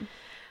 Yeah.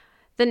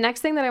 The next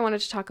thing that I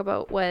wanted to talk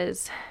about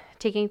was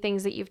taking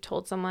things that you've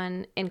told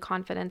someone in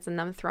confidence and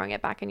them throwing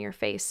it back in your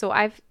face. So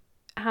I've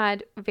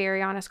had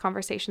very honest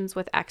conversations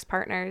with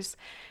ex-partners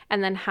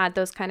and then had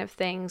those kind of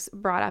things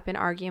brought up in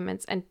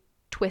arguments and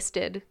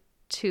twisted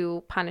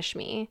to punish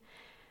me.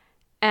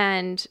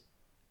 And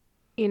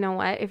you know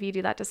what? If you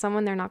do that to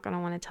someone, they're not going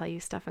to want to tell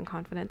you stuff in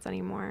confidence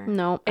anymore.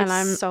 No. And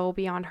I'm so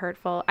beyond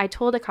hurtful. I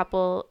told a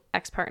couple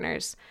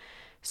ex-partners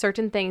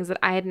certain things that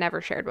I had never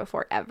shared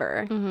before,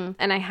 ever.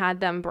 And I had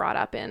them brought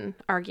up in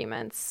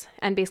arguments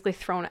and basically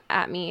thrown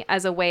at me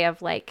as a way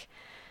of, like,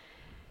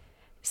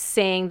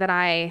 saying that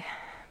I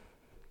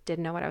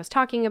didn't know what I was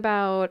talking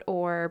about,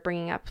 or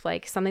bringing up,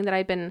 like, something that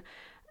I'd been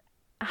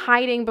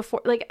hiding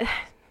before. Like,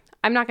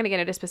 I'm not going to get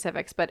into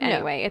specifics, but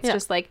anyway, it's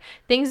just like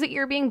things that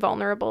you're being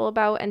vulnerable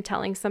about and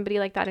telling somebody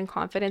like that in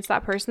confidence,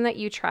 that person that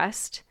you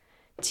trust,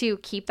 to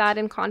keep that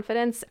in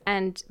confidence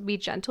and be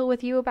gentle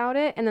with you about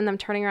it, and then them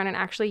turning around and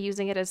actually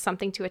using it as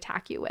something to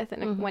attack you with.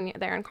 And when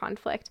they're in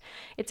conflict,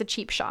 it's a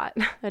cheap shot.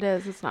 It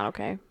is. It's not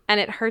okay. And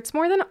it hurts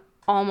more than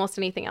almost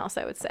anything else,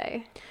 I would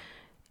say.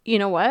 You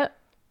know what?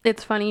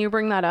 It's funny you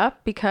bring that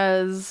up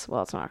because,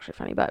 well, it's not actually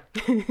funny, but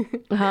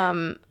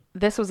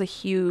this was a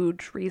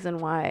huge reason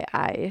why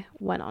I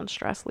went on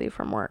stress leave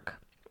from work.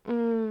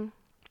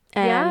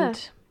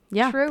 And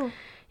yeah. True.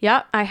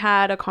 Yeah, I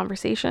had a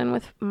conversation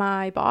with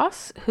my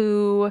boss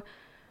who,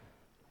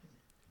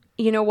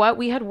 you know what,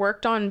 we had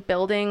worked on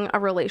building a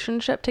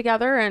relationship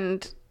together,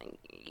 and,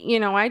 you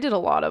know, I did a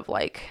lot of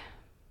like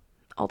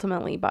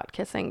ultimately butt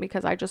kissing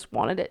because I just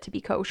wanted it to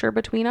be kosher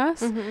between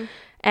us.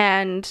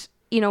 And,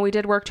 you know, we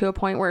did work to a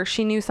point where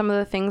she knew some of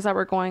the things that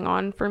were going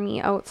on for me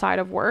outside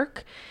of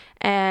work.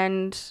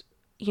 And,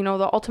 you know,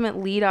 the ultimate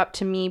lead up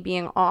to me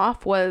being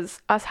off was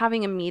us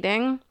having a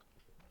meeting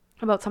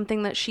about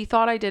something that she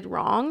thought I did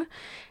wrong,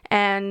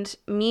 and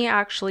me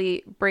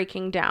actually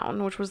breaking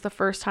down, which was the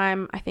first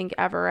time I think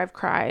ever I've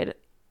cried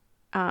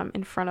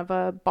in front of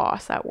a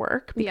boss at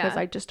work, because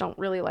I just don't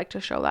really like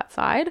to show that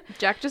side.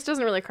 Jack just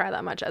doesn't really cry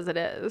that much as it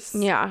is.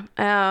 Yeah.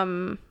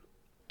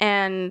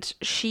 And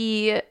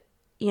she,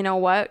 you know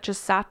what,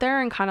 just sat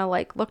there and kind of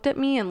like looked at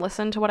me and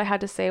listened to what I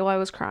had to say while I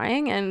was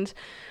crying, and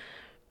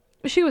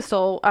she was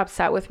still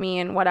upset with me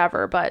and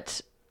whatever, but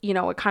you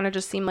know, it kind of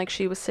just seemed like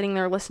she was sitting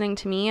there listening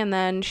to me. And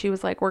then she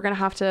was like, we're going to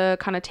have to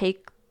kind of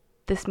take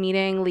this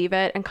meeting, leave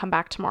it, and come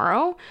back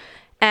tomorrow.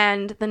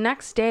 And the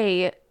next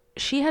day,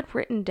 she had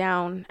written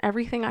down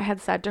everything I had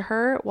said to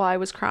her while I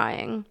was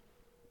crying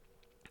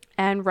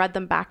and read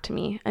them back to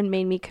me and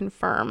made me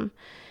confirm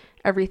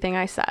everything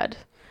I said,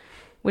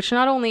 which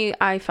not only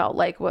I felt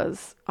like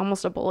was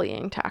almost a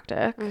bullying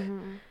tactic,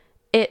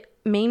 it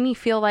made me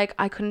feel like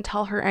I couldn't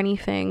tell her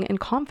anything in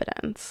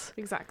confidence.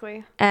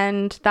 Exactly.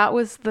 And that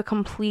was the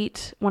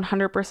complete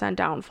 100%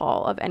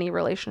 downfall of any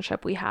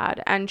relationship we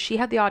had. And she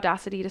had the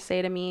audacity to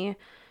say to me,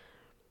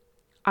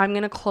 I'm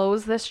going to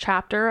close this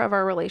chapter of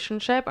our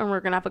relationship and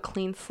we're going to have a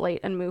clean slate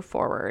and move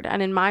forward.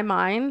 And in my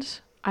mind,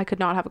 I could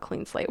not have a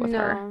clean slate with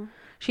her.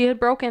 She had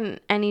broken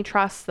any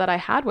trust that I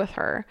had with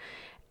her.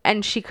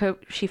 And she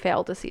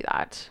failed to see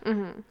that.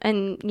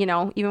 And, you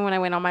know, even when I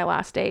went on my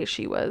last day,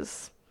 she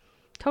was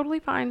totally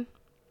fine.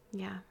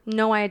 Yeah.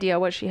 No idea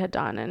what she had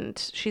done. And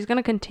she's going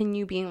to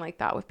continue being like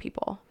that with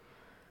people.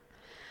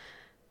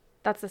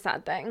 That's the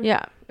sad thing.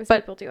 Yeah.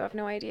 But people do have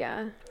no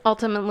idea.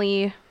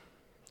 Ultimately,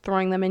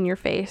 throwing them in your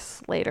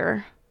face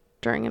later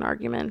during an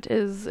argument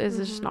is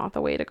just not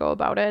the way to go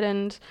about it.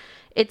 And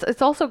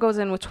it's also goes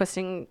in with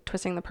twisting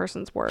the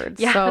person's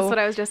words. Yeah, so that's what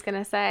I was just going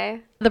to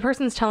say. The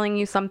person's telling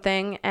you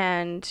something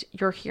and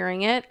you're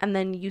hearing it, and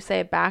then you say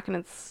it back and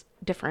it's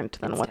different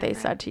than what they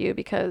said to you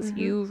because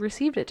you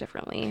received it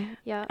differently.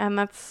 Yeah. And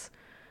that's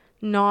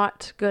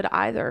not good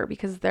either,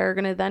 because they're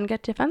going to then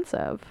get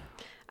defensive.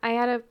 I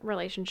had a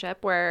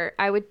relationship where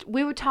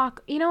we would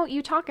talk, you know,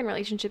 you talk in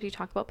relationships, you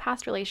talk about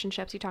past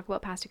relationships, you talk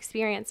about past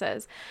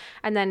experiences.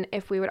 And then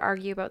if we would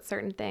argue about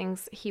certain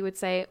things, he would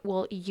say,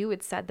 well, you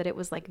had said that it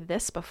was like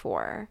this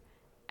before.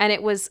 And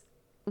it was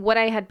what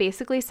I had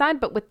basically said,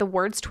 but with the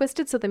words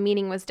twisted, so the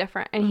meaning was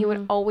different. And he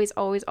would always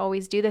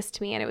do this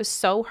to me. And it was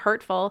so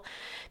hurtful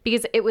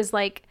because it was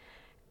like,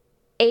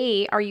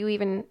 A, are you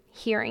even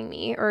hearing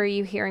me, or are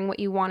you hearing what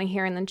you want to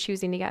hear and then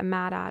choosing to get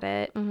mad at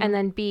it? And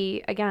then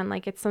B, again,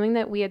 like it's something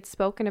that we had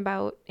spoken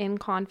about in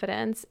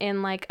confidence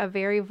in like a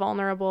very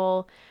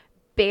vulnerable,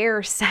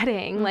 bare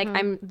setting. Like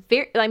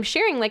I'm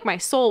sharing like my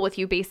soul with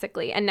you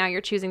basically. And now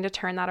you're choosing to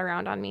turn that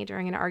around on me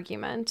during an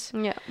argument.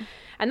 Yeah.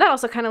 And that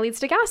also kind of leads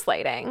to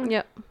gaslighting.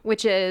 Yep.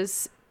 Which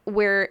is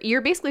where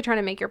you're basically trying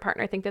to make your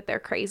partner think that they're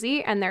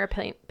crazy and their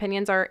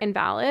opinions are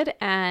invalid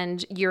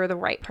and you're the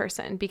right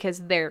person because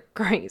they're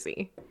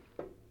crazy.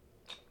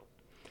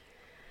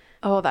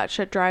 Oh, that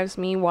shit drives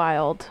me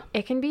wild.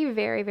 It can be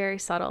very, very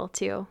subtle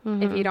too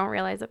if you don't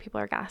realize that people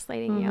are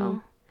gaslighting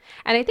you.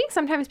 And I think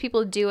sometimes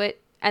people do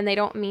it and they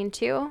don't mean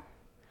to.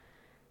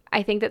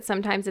 I think that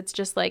sometimes it's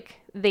just like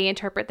they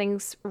interpret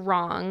things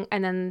wrong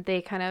and then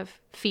they kind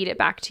of feed it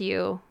back to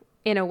you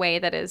in a way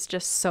that is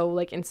just so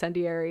like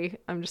incendiary.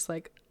 I'm just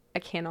like, I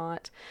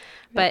cannot.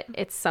 But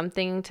it's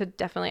something to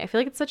definitely, I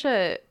feel like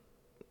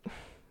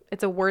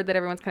it's a word that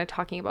everyone's kind of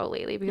talking about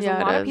lately because a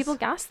lot of people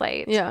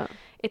gaslight. Yeah.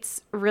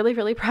 It's really,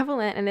 really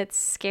prevalent and it's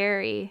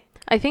scary.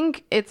 I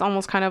think it's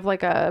almost kind of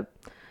like a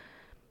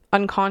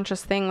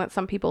unconscious thing that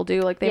some people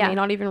do. Like they may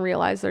not even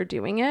realize they're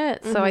doing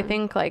it. So I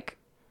think like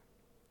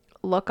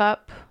look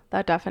up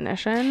that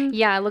definition.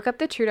 Yeah. Look up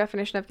the true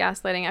definition of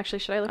gaslighting. Actually,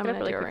 should I look it up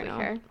really quickly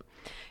here?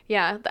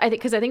 Yeah. I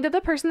think that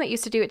the person that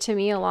used to do it to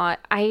me a lot,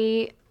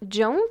 I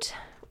don't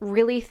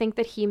really think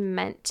that he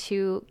meant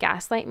to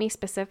gaslight me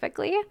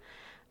specifically.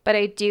 But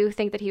I do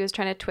think that he was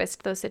trying to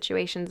twist those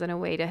situations in a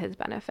way to his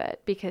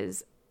benefit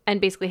and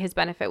basically his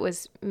benefit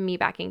was me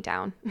backing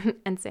down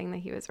and saying that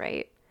he was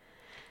right.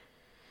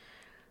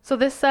 So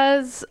this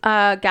says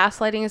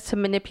gaslighting is to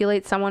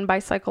manipulate someone by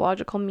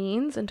psychological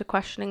means into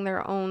questioning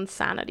their own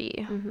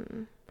sanity.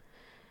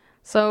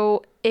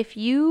 So if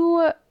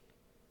you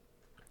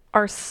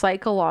are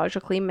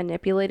psychologically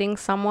manipulating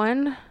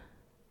someone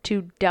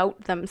to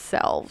doubt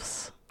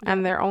themselves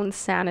and their own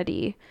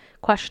sanity,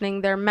 questioning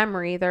their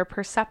memory, their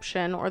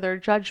perception, or their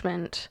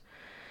judgment,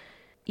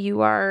 you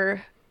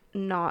are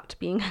not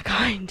being a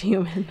kind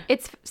human.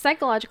 It's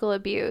psychological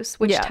abuse,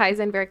 which ties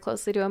in very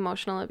closely to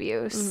emotional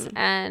abuse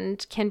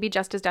and can be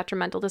just as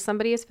detrimental to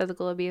somebody as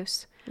physical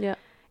abuse. Yeah.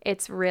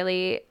 It's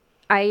really,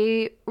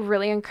 I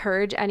really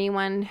encourage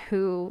anyone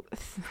who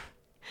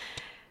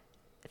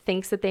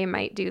thinks that they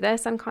might do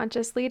this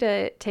unconsciously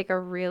to take a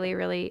really,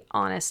 really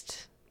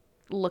honest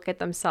look at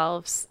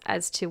themselves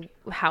as to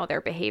how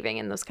they're behaving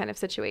in those kind of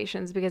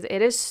situations, because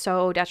it is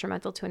so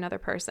detrimental to another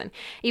person.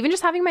 Even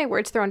just having my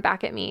words thrown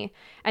back at me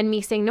and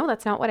me saying, no,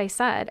 that's not what I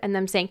said, and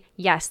them saying,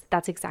 yes,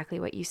 that's exactly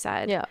what you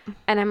said. Yeah.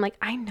 And I'm like,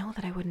 I know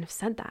that I wouldn't have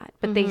said that,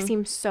 but they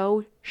seem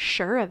so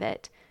sure of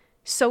it.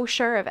 So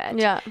sure of it.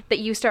 Yeah. That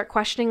you start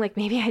questioning, like,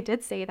 maybe I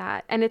did say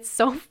that. And it's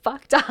so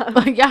fucked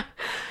up. Yeah.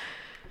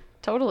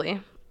 Totally.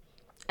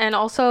 And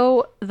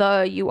also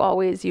the you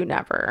always, you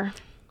never.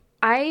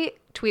 I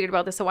tweeted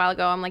about this a while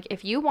ago. I'm like,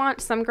 if you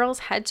want some girl's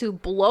head to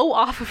blow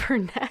off of her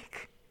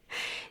neck,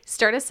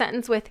 start a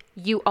sentence with,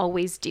 you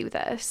always do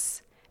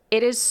this.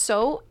 It is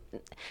so,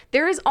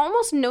 there is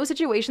almost no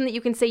situation that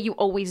you can say you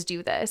always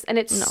do this. And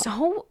it's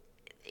so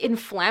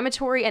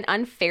inflammatory and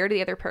unfair to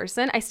the other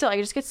person. I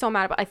just get so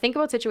mad about, I think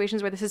about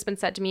situations where this has been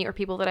said to me or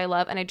people that I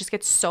love, and I just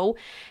get so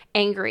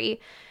angry.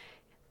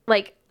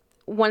 Like,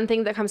 one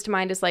thing that comes to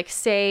mind is, like,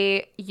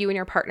 say you and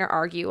your partner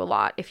argue a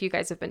lot if you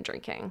guys have been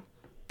drinking.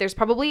 There's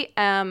probably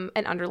an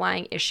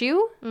underlying issue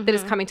that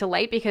is coming to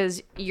light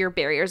because your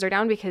barriers are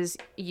down because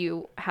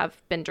you have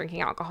been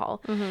drinking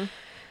alcohol.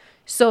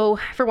 So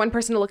for one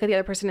person to look at the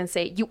other person and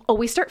say, you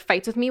always start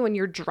fights with me when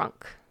you're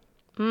drunk.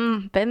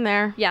 Been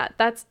there. Yeah,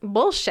 that's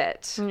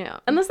bullshit. Yeah.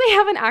 Unless they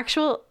have an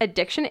actual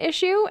addiction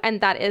issue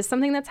and that is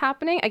something that's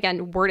happening.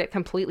 Again, word it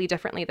completely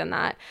differently than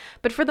that.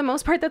 But for the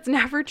most part, that's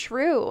never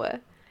true.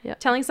 Yeah.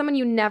 Telling someone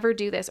you never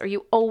do this or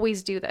you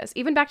always do this.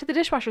 Even back to the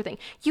dishwasher thing.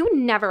 You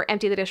never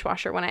empty the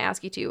dishwasher when I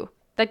ask you to.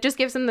 That just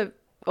gives them the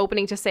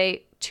opening to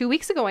say, 2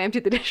 weeks ago I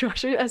emptied the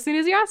dishwasher as soon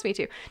as you asked me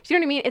to. Do you know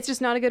what I mean? It's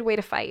just not a good way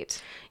to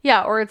fight.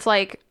 Yeah, or it's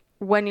like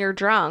when you're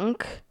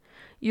drunk,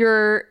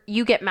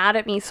 you get mad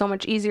at me so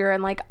much easier,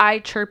 and like I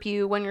chirp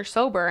you when you're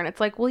sober, and it's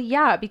like, well,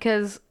 yeah,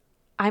 because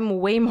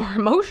I'm way more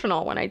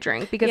emotional when I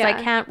drink because I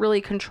can't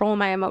really control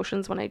my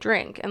emotions when I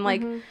drink. And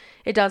like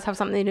it does have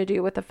something to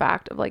do with the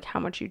fact of like how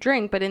much you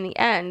drink, but in the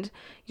end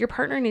your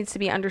partner needs to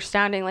be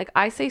understanding. Like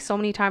I say so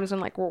many times when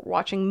like we're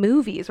watching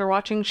movies or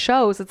watching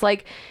shows, it's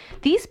like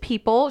these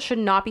people should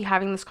not be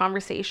having this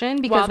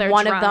conversation because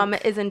one of them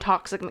is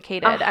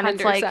intoxicated. 100%. And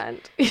it's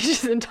like it's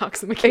just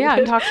intoxicated. Yeah,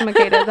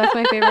 intoxicated. That's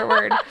my favorite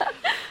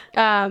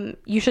word.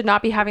 You should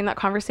not be having that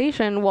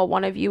conversation while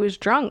one of you is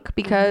drunk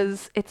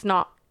because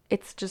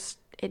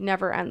it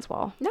never ends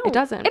well. No, it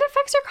doesn't. It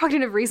affects your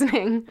cognitive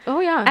reasoning. Oh,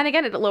 yeah. And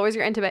again, it lowers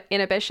your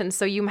inhibition.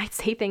 So you might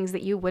say things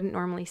that you wouldn't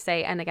normally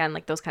say. And again,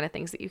 like those kind of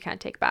things that you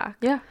can't take back.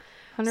 Yeah,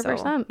 100%.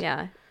 So,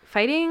 yeah.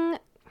 Fighting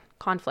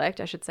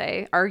conflict, I should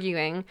say,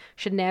 arguing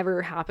should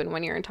never happen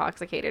when you're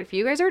intoxicated. If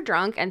you guys are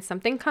drunk and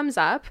something comes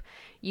up,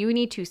 you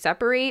need to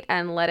separate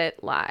and let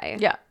it lie.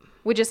 Yeah.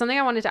 Which is something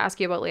I wanted to ask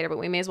you about later, but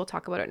we may as well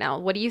talk about it now.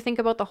 What do you think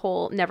about the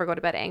whole never go to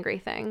bed angry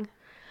thing?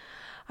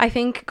 I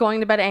think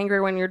going to bed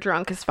angry when you're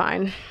drunk is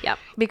fine. Yep.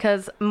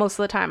 Because most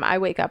of the time I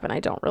wake up and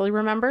I don't really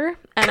remember.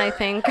 And I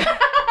think,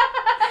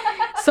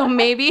 so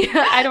maybe,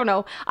 I don't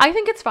know. I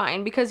think it's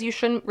fine because you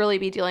shouldn't really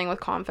be dealing with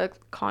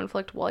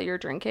conflict while you're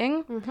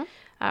drinking.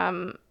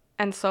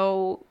 And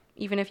so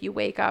even if you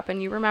wake up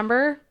and you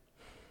remember,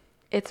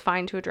 it's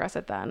fine to address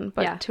it then.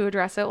 But to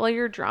address it while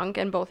you're drunk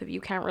and both of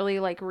you can't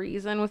really like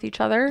reason with each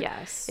other.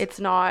 Yes. It's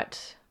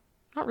not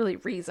really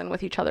reason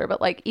with each other, but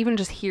like even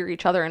just hear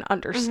each other and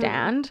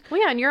understand.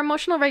 Well, yeah, and your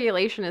emotional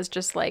regulation is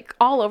just like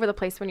all over the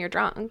place when you're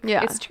drunk.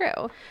 Yeah. It's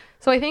true.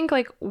 So I think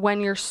like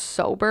when you're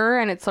sober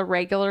and it's a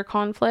regular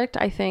conflict,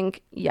 I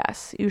think,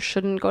 yes, you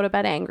shouldn't go to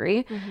bed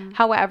angry.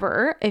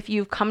 However, if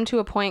you've come to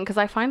a point, because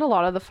I find a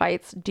lot of the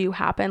fights do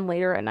happen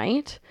later at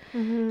night.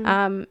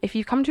 If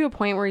you've come to a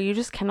point where you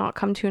just cannot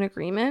come to an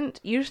agreement,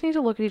 you just need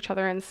to look at each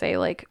other and say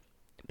like,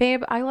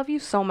 babe, I love you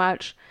so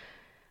much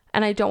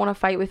and I don't want to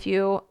fight with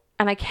you.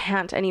 And I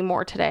can't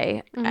anymore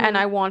today. And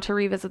I want to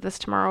revisit this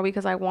tomorrow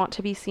because I want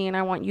to be seen.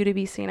 I want you to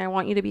be seen. I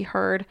want you to be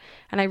heard.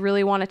 And I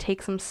really want to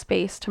take some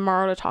space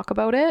tomorrow to talk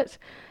about it.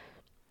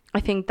 I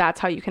think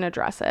that's how you can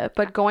address it.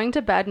 But going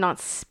to bed not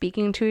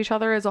speaking to each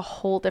other is a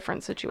whole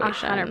different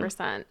situation.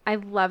 100%. I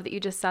love that you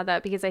just said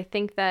that because I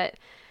think that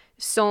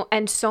so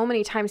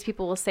many times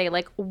people will say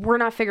like, we're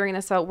not figuring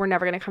this out, we're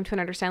never going to come to an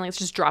understanding, let's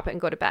just drop it and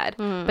go to bed.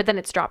 But then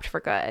it's dropped for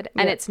good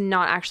and it's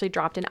not actually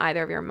dropped in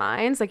either of your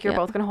minds. Like you're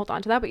both going to hold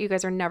on to that, but you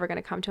guys are never going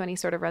to come to any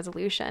sort of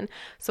resolution.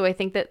 So I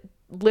think that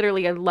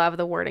literally I love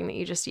the wording that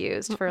you just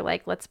used for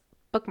like, let's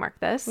bookmark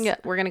this.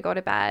 We're going to go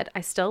to bed. I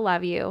still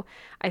love you.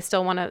 I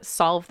still want to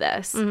solve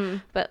this,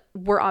 but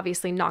we're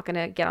obviously not going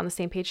to get on the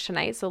same page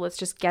tonight. So let's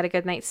just get a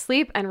good night's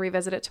sleep and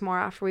revisit it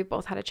tomorrow after we've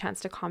both had a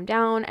chance to calm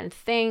down and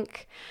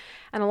think.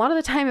 And a lot of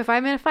the time, if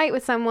I'm in a fight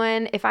with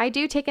someone, if I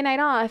do take a night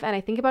off and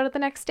I think about it the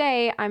next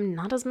day, I'm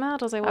not as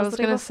mad as I was the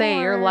day before. I was going to say,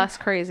 you're less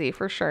crazy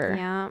for sure.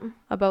 Yeah.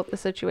 About the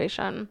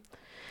situation.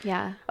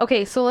 Yeah.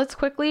 Okay, so let's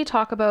quickly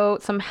talk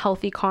about some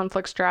healthy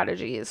conflict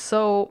strategies.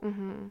 So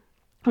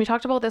we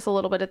talked about this a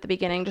little bit at the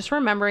beginning, just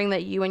remembering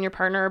that you and your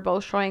partner are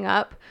both showing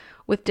up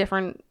with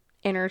different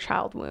inner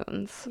child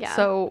wounds. Yeah.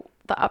 So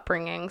the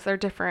upbringings, they're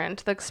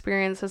different, the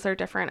experiences are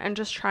different, and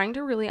just trying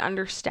to really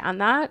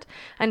understand that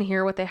and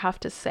hear what they have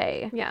to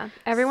say. Yeah.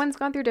 Everyone's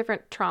gone through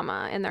different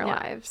trauma in their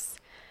lives.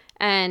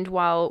 And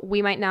while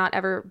we might not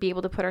ever be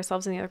able to put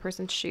ourselves in the other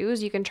person's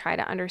shoes, you can try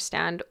to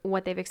understand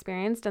what they've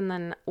experienced and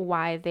then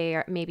why they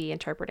are maybe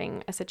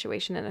interpreting a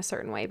situation in a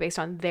certain way based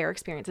on their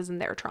experiences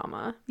and their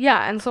trauma.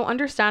 Yeah. And so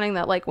understanding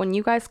that, like, when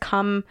you guys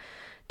come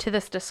to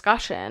this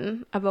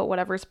discussion about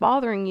whatever's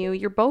bothering you,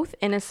 you're both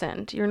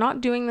innocent. You're not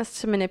doing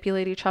this to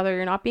manipulate each other.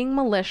 You're not being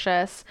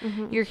malicious.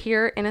 You're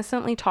here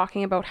innocently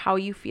talking about how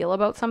you feel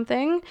about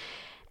something.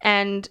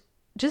 And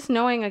just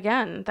knowing,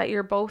 again, that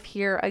you're both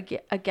here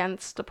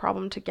against the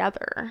problem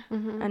together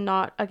and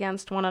not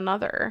against one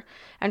another,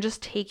 and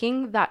just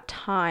taking that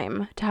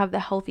time to have the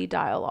healthy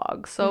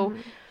dialogue. So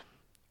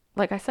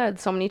like I said,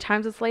 so many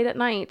times it's late at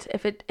night.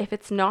 If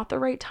it's not the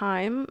right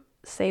time,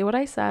 say what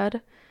I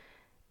said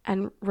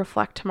and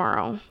reflect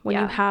tomorrow when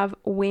you have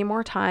way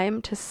more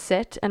time to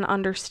sit and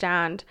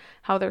understand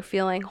how they're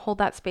feeling, hold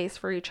that space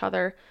for each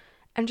other,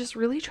 and just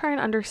really try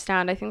and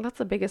understand. I think that's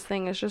the biggest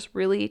thing, is just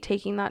really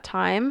taking that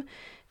time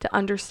to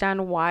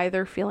understand why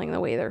they're feeling the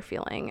way they're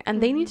feeling.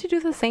 And they need to do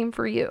the same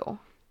for you.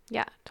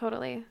 Yeah,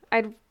 totally.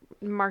 I'd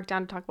mark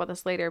down to talk about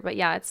this later, but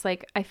yeah, it's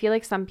like, I feel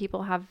like some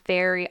people have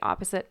very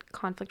opposite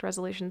conflict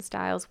resolution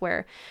styles,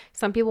 where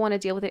some people want to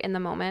deal with it in the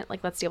moment,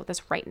 like, let's deal with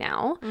this right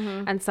now.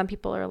 And some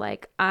people are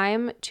like,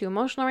 I'm too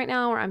emotional right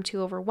now, or I'm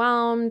too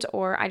overwhelmed,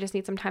 or I just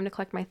need some time to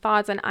collect my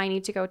thoughts and I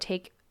need to go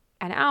take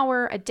an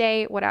hour, a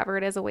day, whatever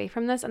it is, away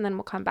from this, and then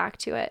we'll come back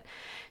to it.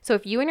 So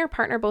if you and your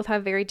partner both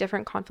have very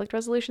different conflict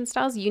resolution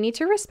styles, you need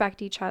to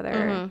respect each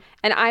other.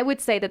 And I would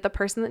say that the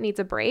person that needs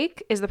a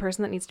break is the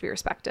person that needs to be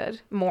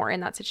respected more in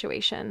that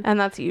situation. And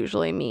that's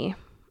usually me.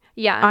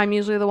 Yeah. I'm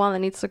usually the one that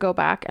needs to go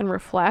back and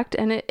reflect.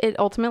 And it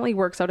ultimately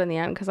works out in the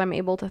end, because I'm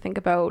able to think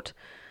about,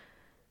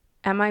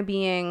 am I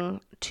being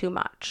too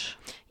much?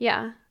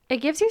 Yeah. It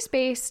gives you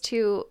space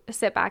to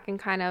sit back and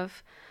kind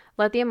of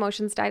let the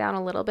emotions die down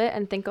a little bit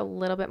and think a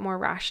little bit more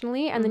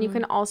rationally. And then you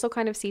can also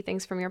kind of see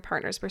things from your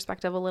partner's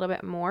perspective a little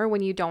bit more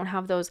when you don't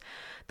have those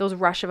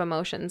rush of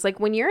emotions.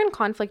 Like, when you're in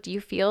conflict, you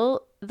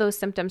feel those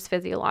symptoms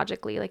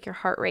physiologically, like your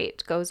heart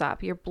rate goes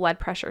up, your blood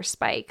pressure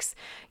spikes,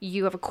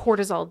 you have a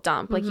cortisol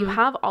dump. Like, you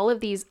have all of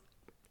these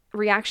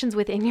reactions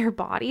within your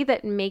body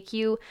that make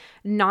you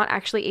not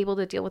actually able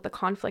to deal with the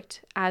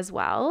conflict as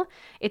well.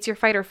 It's your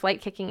fight or flight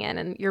kicking in,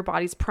 and your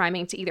body's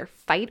priming to either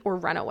fight or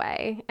run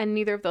away. And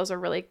neither of those are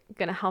really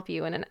going to help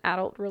you in an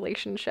adult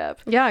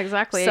relationship. Yeah,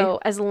 exactly. So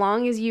as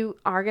long as you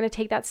are going to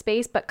take that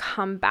space but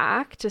come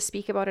back to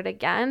speak about it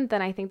again,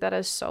 then I think that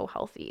is so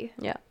healthy.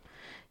 Yeah.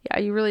 Yeah,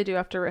 you really do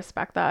have to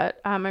respect that.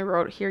 I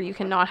wrote here, you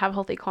cannot have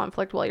healthy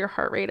conflict while your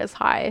heart rate is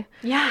high.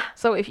 Yeah.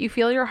 So if you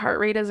feel your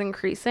heart rate is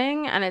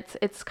increasing and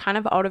it's kind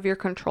of out of your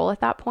control at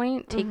that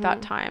point, take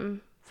that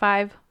time,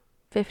 5,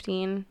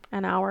 15,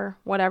 an hour,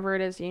 whatever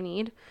it is you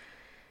need,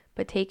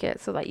 but take it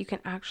so that you can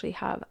actually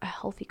have a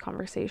healthy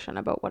conversation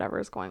about whatever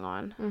is going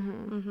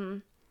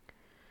on.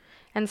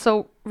 And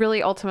so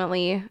really,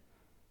 ultimately,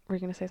 were you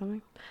going to say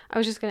something? I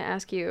was just going to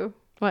ask you,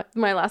 what?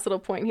 My last little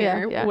point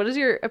here. Yeah. What is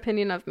your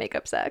opinion of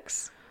makeup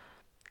sex?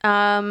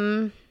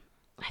 I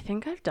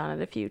think I've done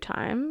it a few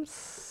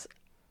times.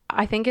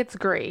 I think it's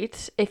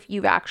great if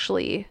you've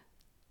actually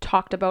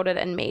talked about it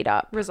and made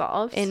up.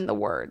 Resolved. In the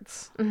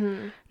words.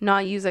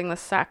 Not using the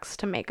sex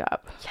to make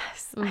up.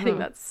 Yes. I think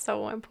that's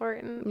so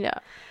important. Yeah.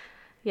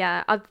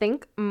 Yeah. I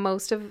think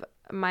most of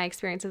my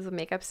experiences with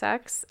makeup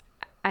sex,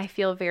 I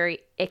feel very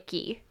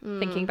icky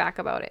thinking back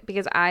about it,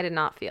 because I did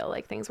not feel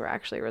like things were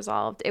actually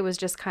resolved. It was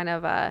just kind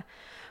of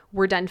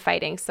we're done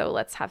fighting, so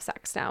let's have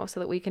sex now so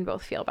that we can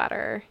both feel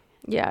better.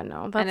 Yeah,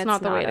 no, that's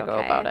not the way to go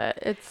about it.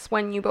 It's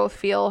when you both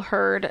feel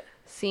heard,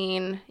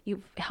 seen,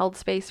 you've held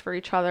space for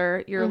each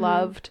other, you're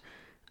loved.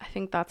 I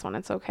think that's when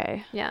it's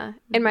okay. Yeah.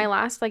 In my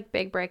last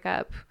big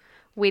breakup,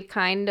 we'd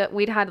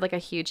had like a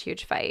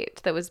huge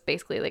fight that was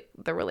basically like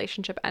the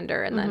relationship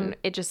ender, and then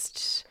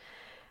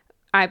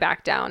I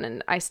backed down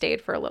and I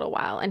stayed for a little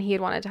while, and he had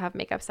wanted to have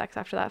makeup sex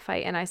after that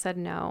fight, and I said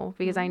no,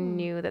 because I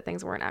knew that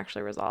things weren't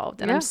actually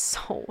resolved. And I'm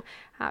so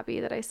happy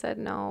that I said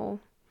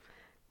no.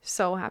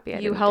 So happy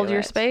you held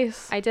your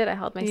space. I did. I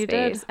held my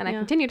space, and I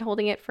continued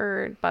holding it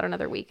for about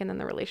another week, and then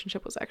the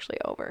relationship was actually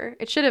over.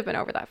 It should have been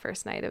over that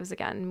first night. It was,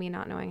 again, me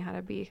not knowing how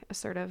to be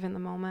assertive in the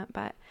moment.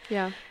 But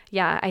yeah,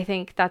 I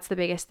think that's the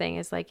biggest thing,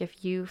 is like,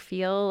 if you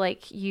feel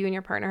like you and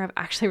your partner have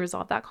actually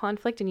resolved that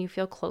conflict, and you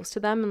feel close to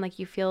them, and like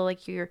you feel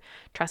like you're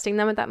trusting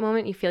them at that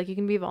moment, you feel like you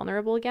can be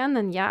vulnerable again,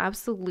 then yeah,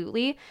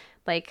 absolutely,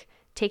 like,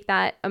 take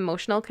that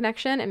emotional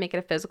connection and make it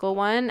a physical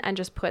one, and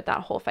just put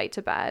that whole fight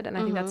to bed. And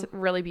I think that's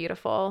really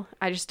beautiful.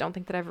 I just don't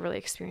think that I've really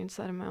experienced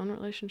that in my own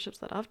relationships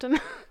that often.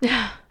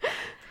 Yeah,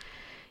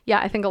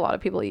 I think a lot of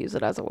people use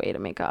it as a way to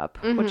make up,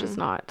 which is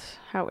not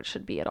how it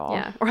should be at all.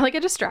 Yeah, or like a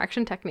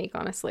distraction technique,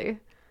 honestly.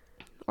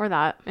 Or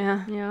that.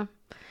 Yeah.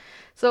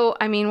 So,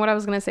 I mean, what I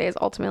was going to say is,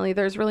 ultimately,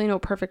 there's really no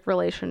perfect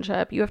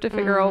relationship. You have to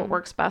figure out what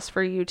works best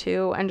for you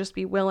two, and just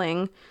be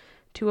willing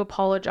to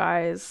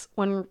apologize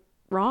when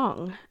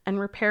wrong and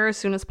repair as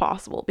soon as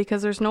possible,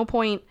 because there's no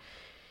point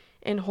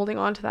in holding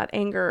on to that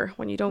anger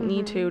when you don't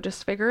need to.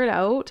 Just figure it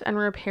out and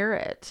repair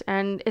it.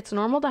 And it's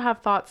normal to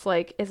have thoughts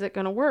like, is it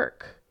going to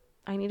work?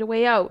 I need a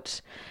way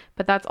out.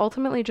 But that's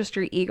ultimately just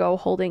your ego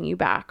holding you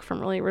back from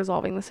really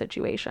resolving the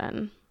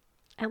situation.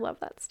 I love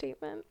that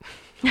statement.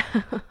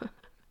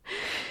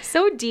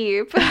 So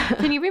deep.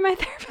 Can you be my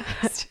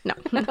therapist? No.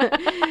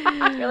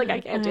 I feel like I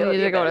can't do it. I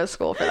need to go to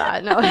school for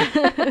that. No.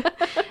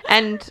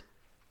 And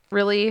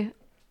really,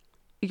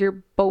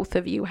 both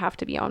of you have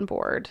to be on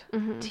board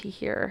to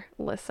hear,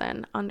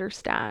 listen,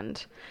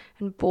 understand,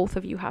 and both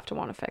of you have to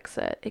want to fix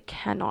it. It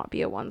cannot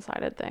be a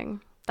one-sided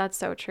thing. That's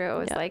so true.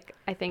 It's like,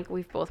 I think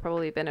we've both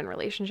probably been in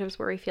relationships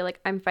where we feel like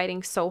I'm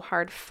fighting so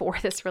hard for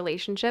this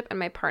relationship and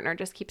my partner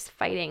just keeps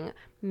fighting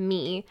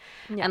me.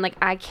 Yeah. And like,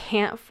 I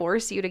can't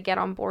force you to get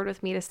on board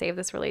with me to save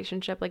this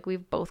relationship. Like,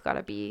 we've both got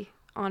to be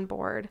on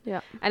board.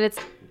 Yeah. And it's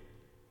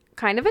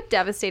kind of a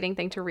devastating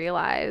thing to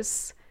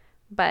realize,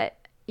 but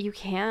you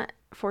can't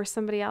force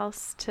somebody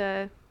else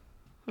to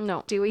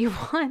do what you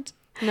want.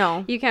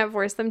 No, you can't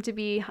force them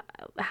to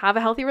have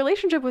a healthy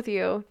relationship with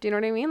you. Do you know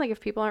what I mean? Like, if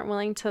people aren't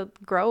willing to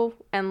grow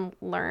and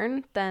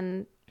learn,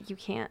 then you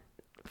can't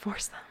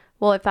force them.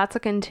 Well, if that's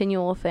a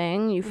continual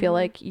thing, you feel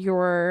like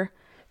you're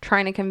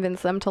trying to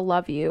convince them to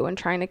love you and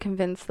trying to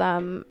convince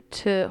them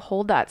to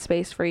hold that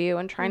space for you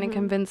and trying to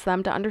convince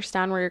them to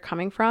understand where you're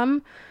coming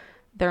from,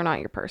 they're not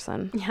your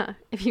person. Yeah.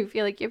 If you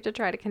feel like you have to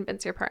try to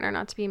convince your partner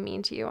not to be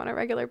mean to you on a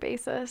regular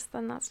basis,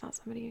 then that's not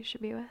somebody you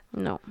should be with.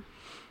 No,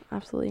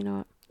 absolutely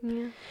not.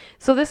 Yeah.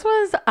 So this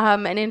was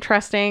an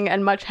interesting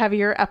and much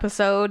heavier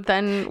episode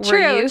than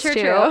we're used to.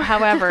 True.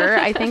 However,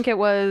 I think it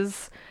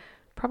was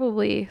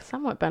probably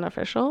somewhat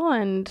beneficial,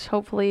 and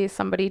hopefully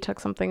somebody took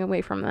something away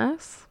from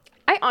this.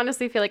 I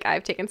honestly feel like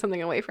I've taken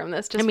something away from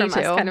this just from us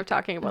kind of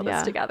talking about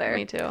this together.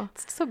 Me too.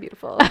 It's so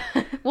beautiful.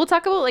 We'll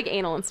talk about like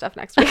anal and stuff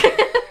next week.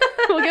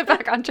 We'll get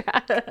back on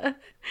track.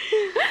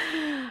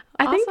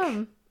 I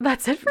think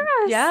that's it for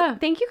us. Yeah.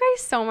 Thank you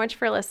guys so much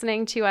for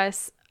listening to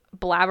us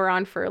blabber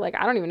on for like,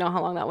 I don't even know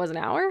how long that was, an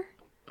hour?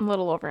 A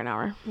little over an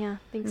hour. Yeah.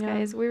 Thanks,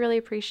 guys. We really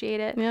appreciate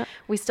it. Yeah.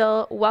 We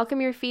still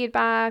welcome your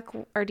feedback.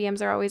 Our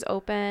DMs are always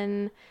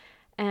open.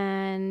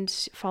 And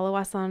follow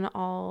us on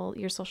all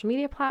your social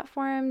media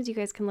platforms. You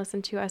guys can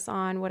listen to us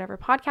on whatever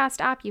podcast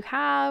app you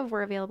have.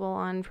 We're available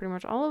on pretty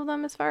much all of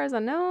them as far as I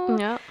know.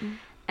 Yeah.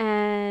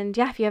 And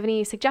yeah, if you have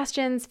any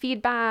suggestions,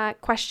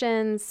 feedback,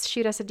 questions,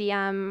 shoot us a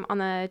DM on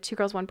the Two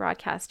Girls One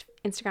Broadcast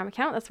Instagram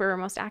account. That's where we're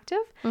most active.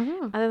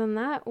 Other than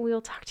that,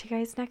 we'll talk to you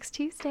guys next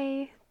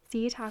Tuesday.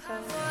 See you,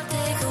 tacos.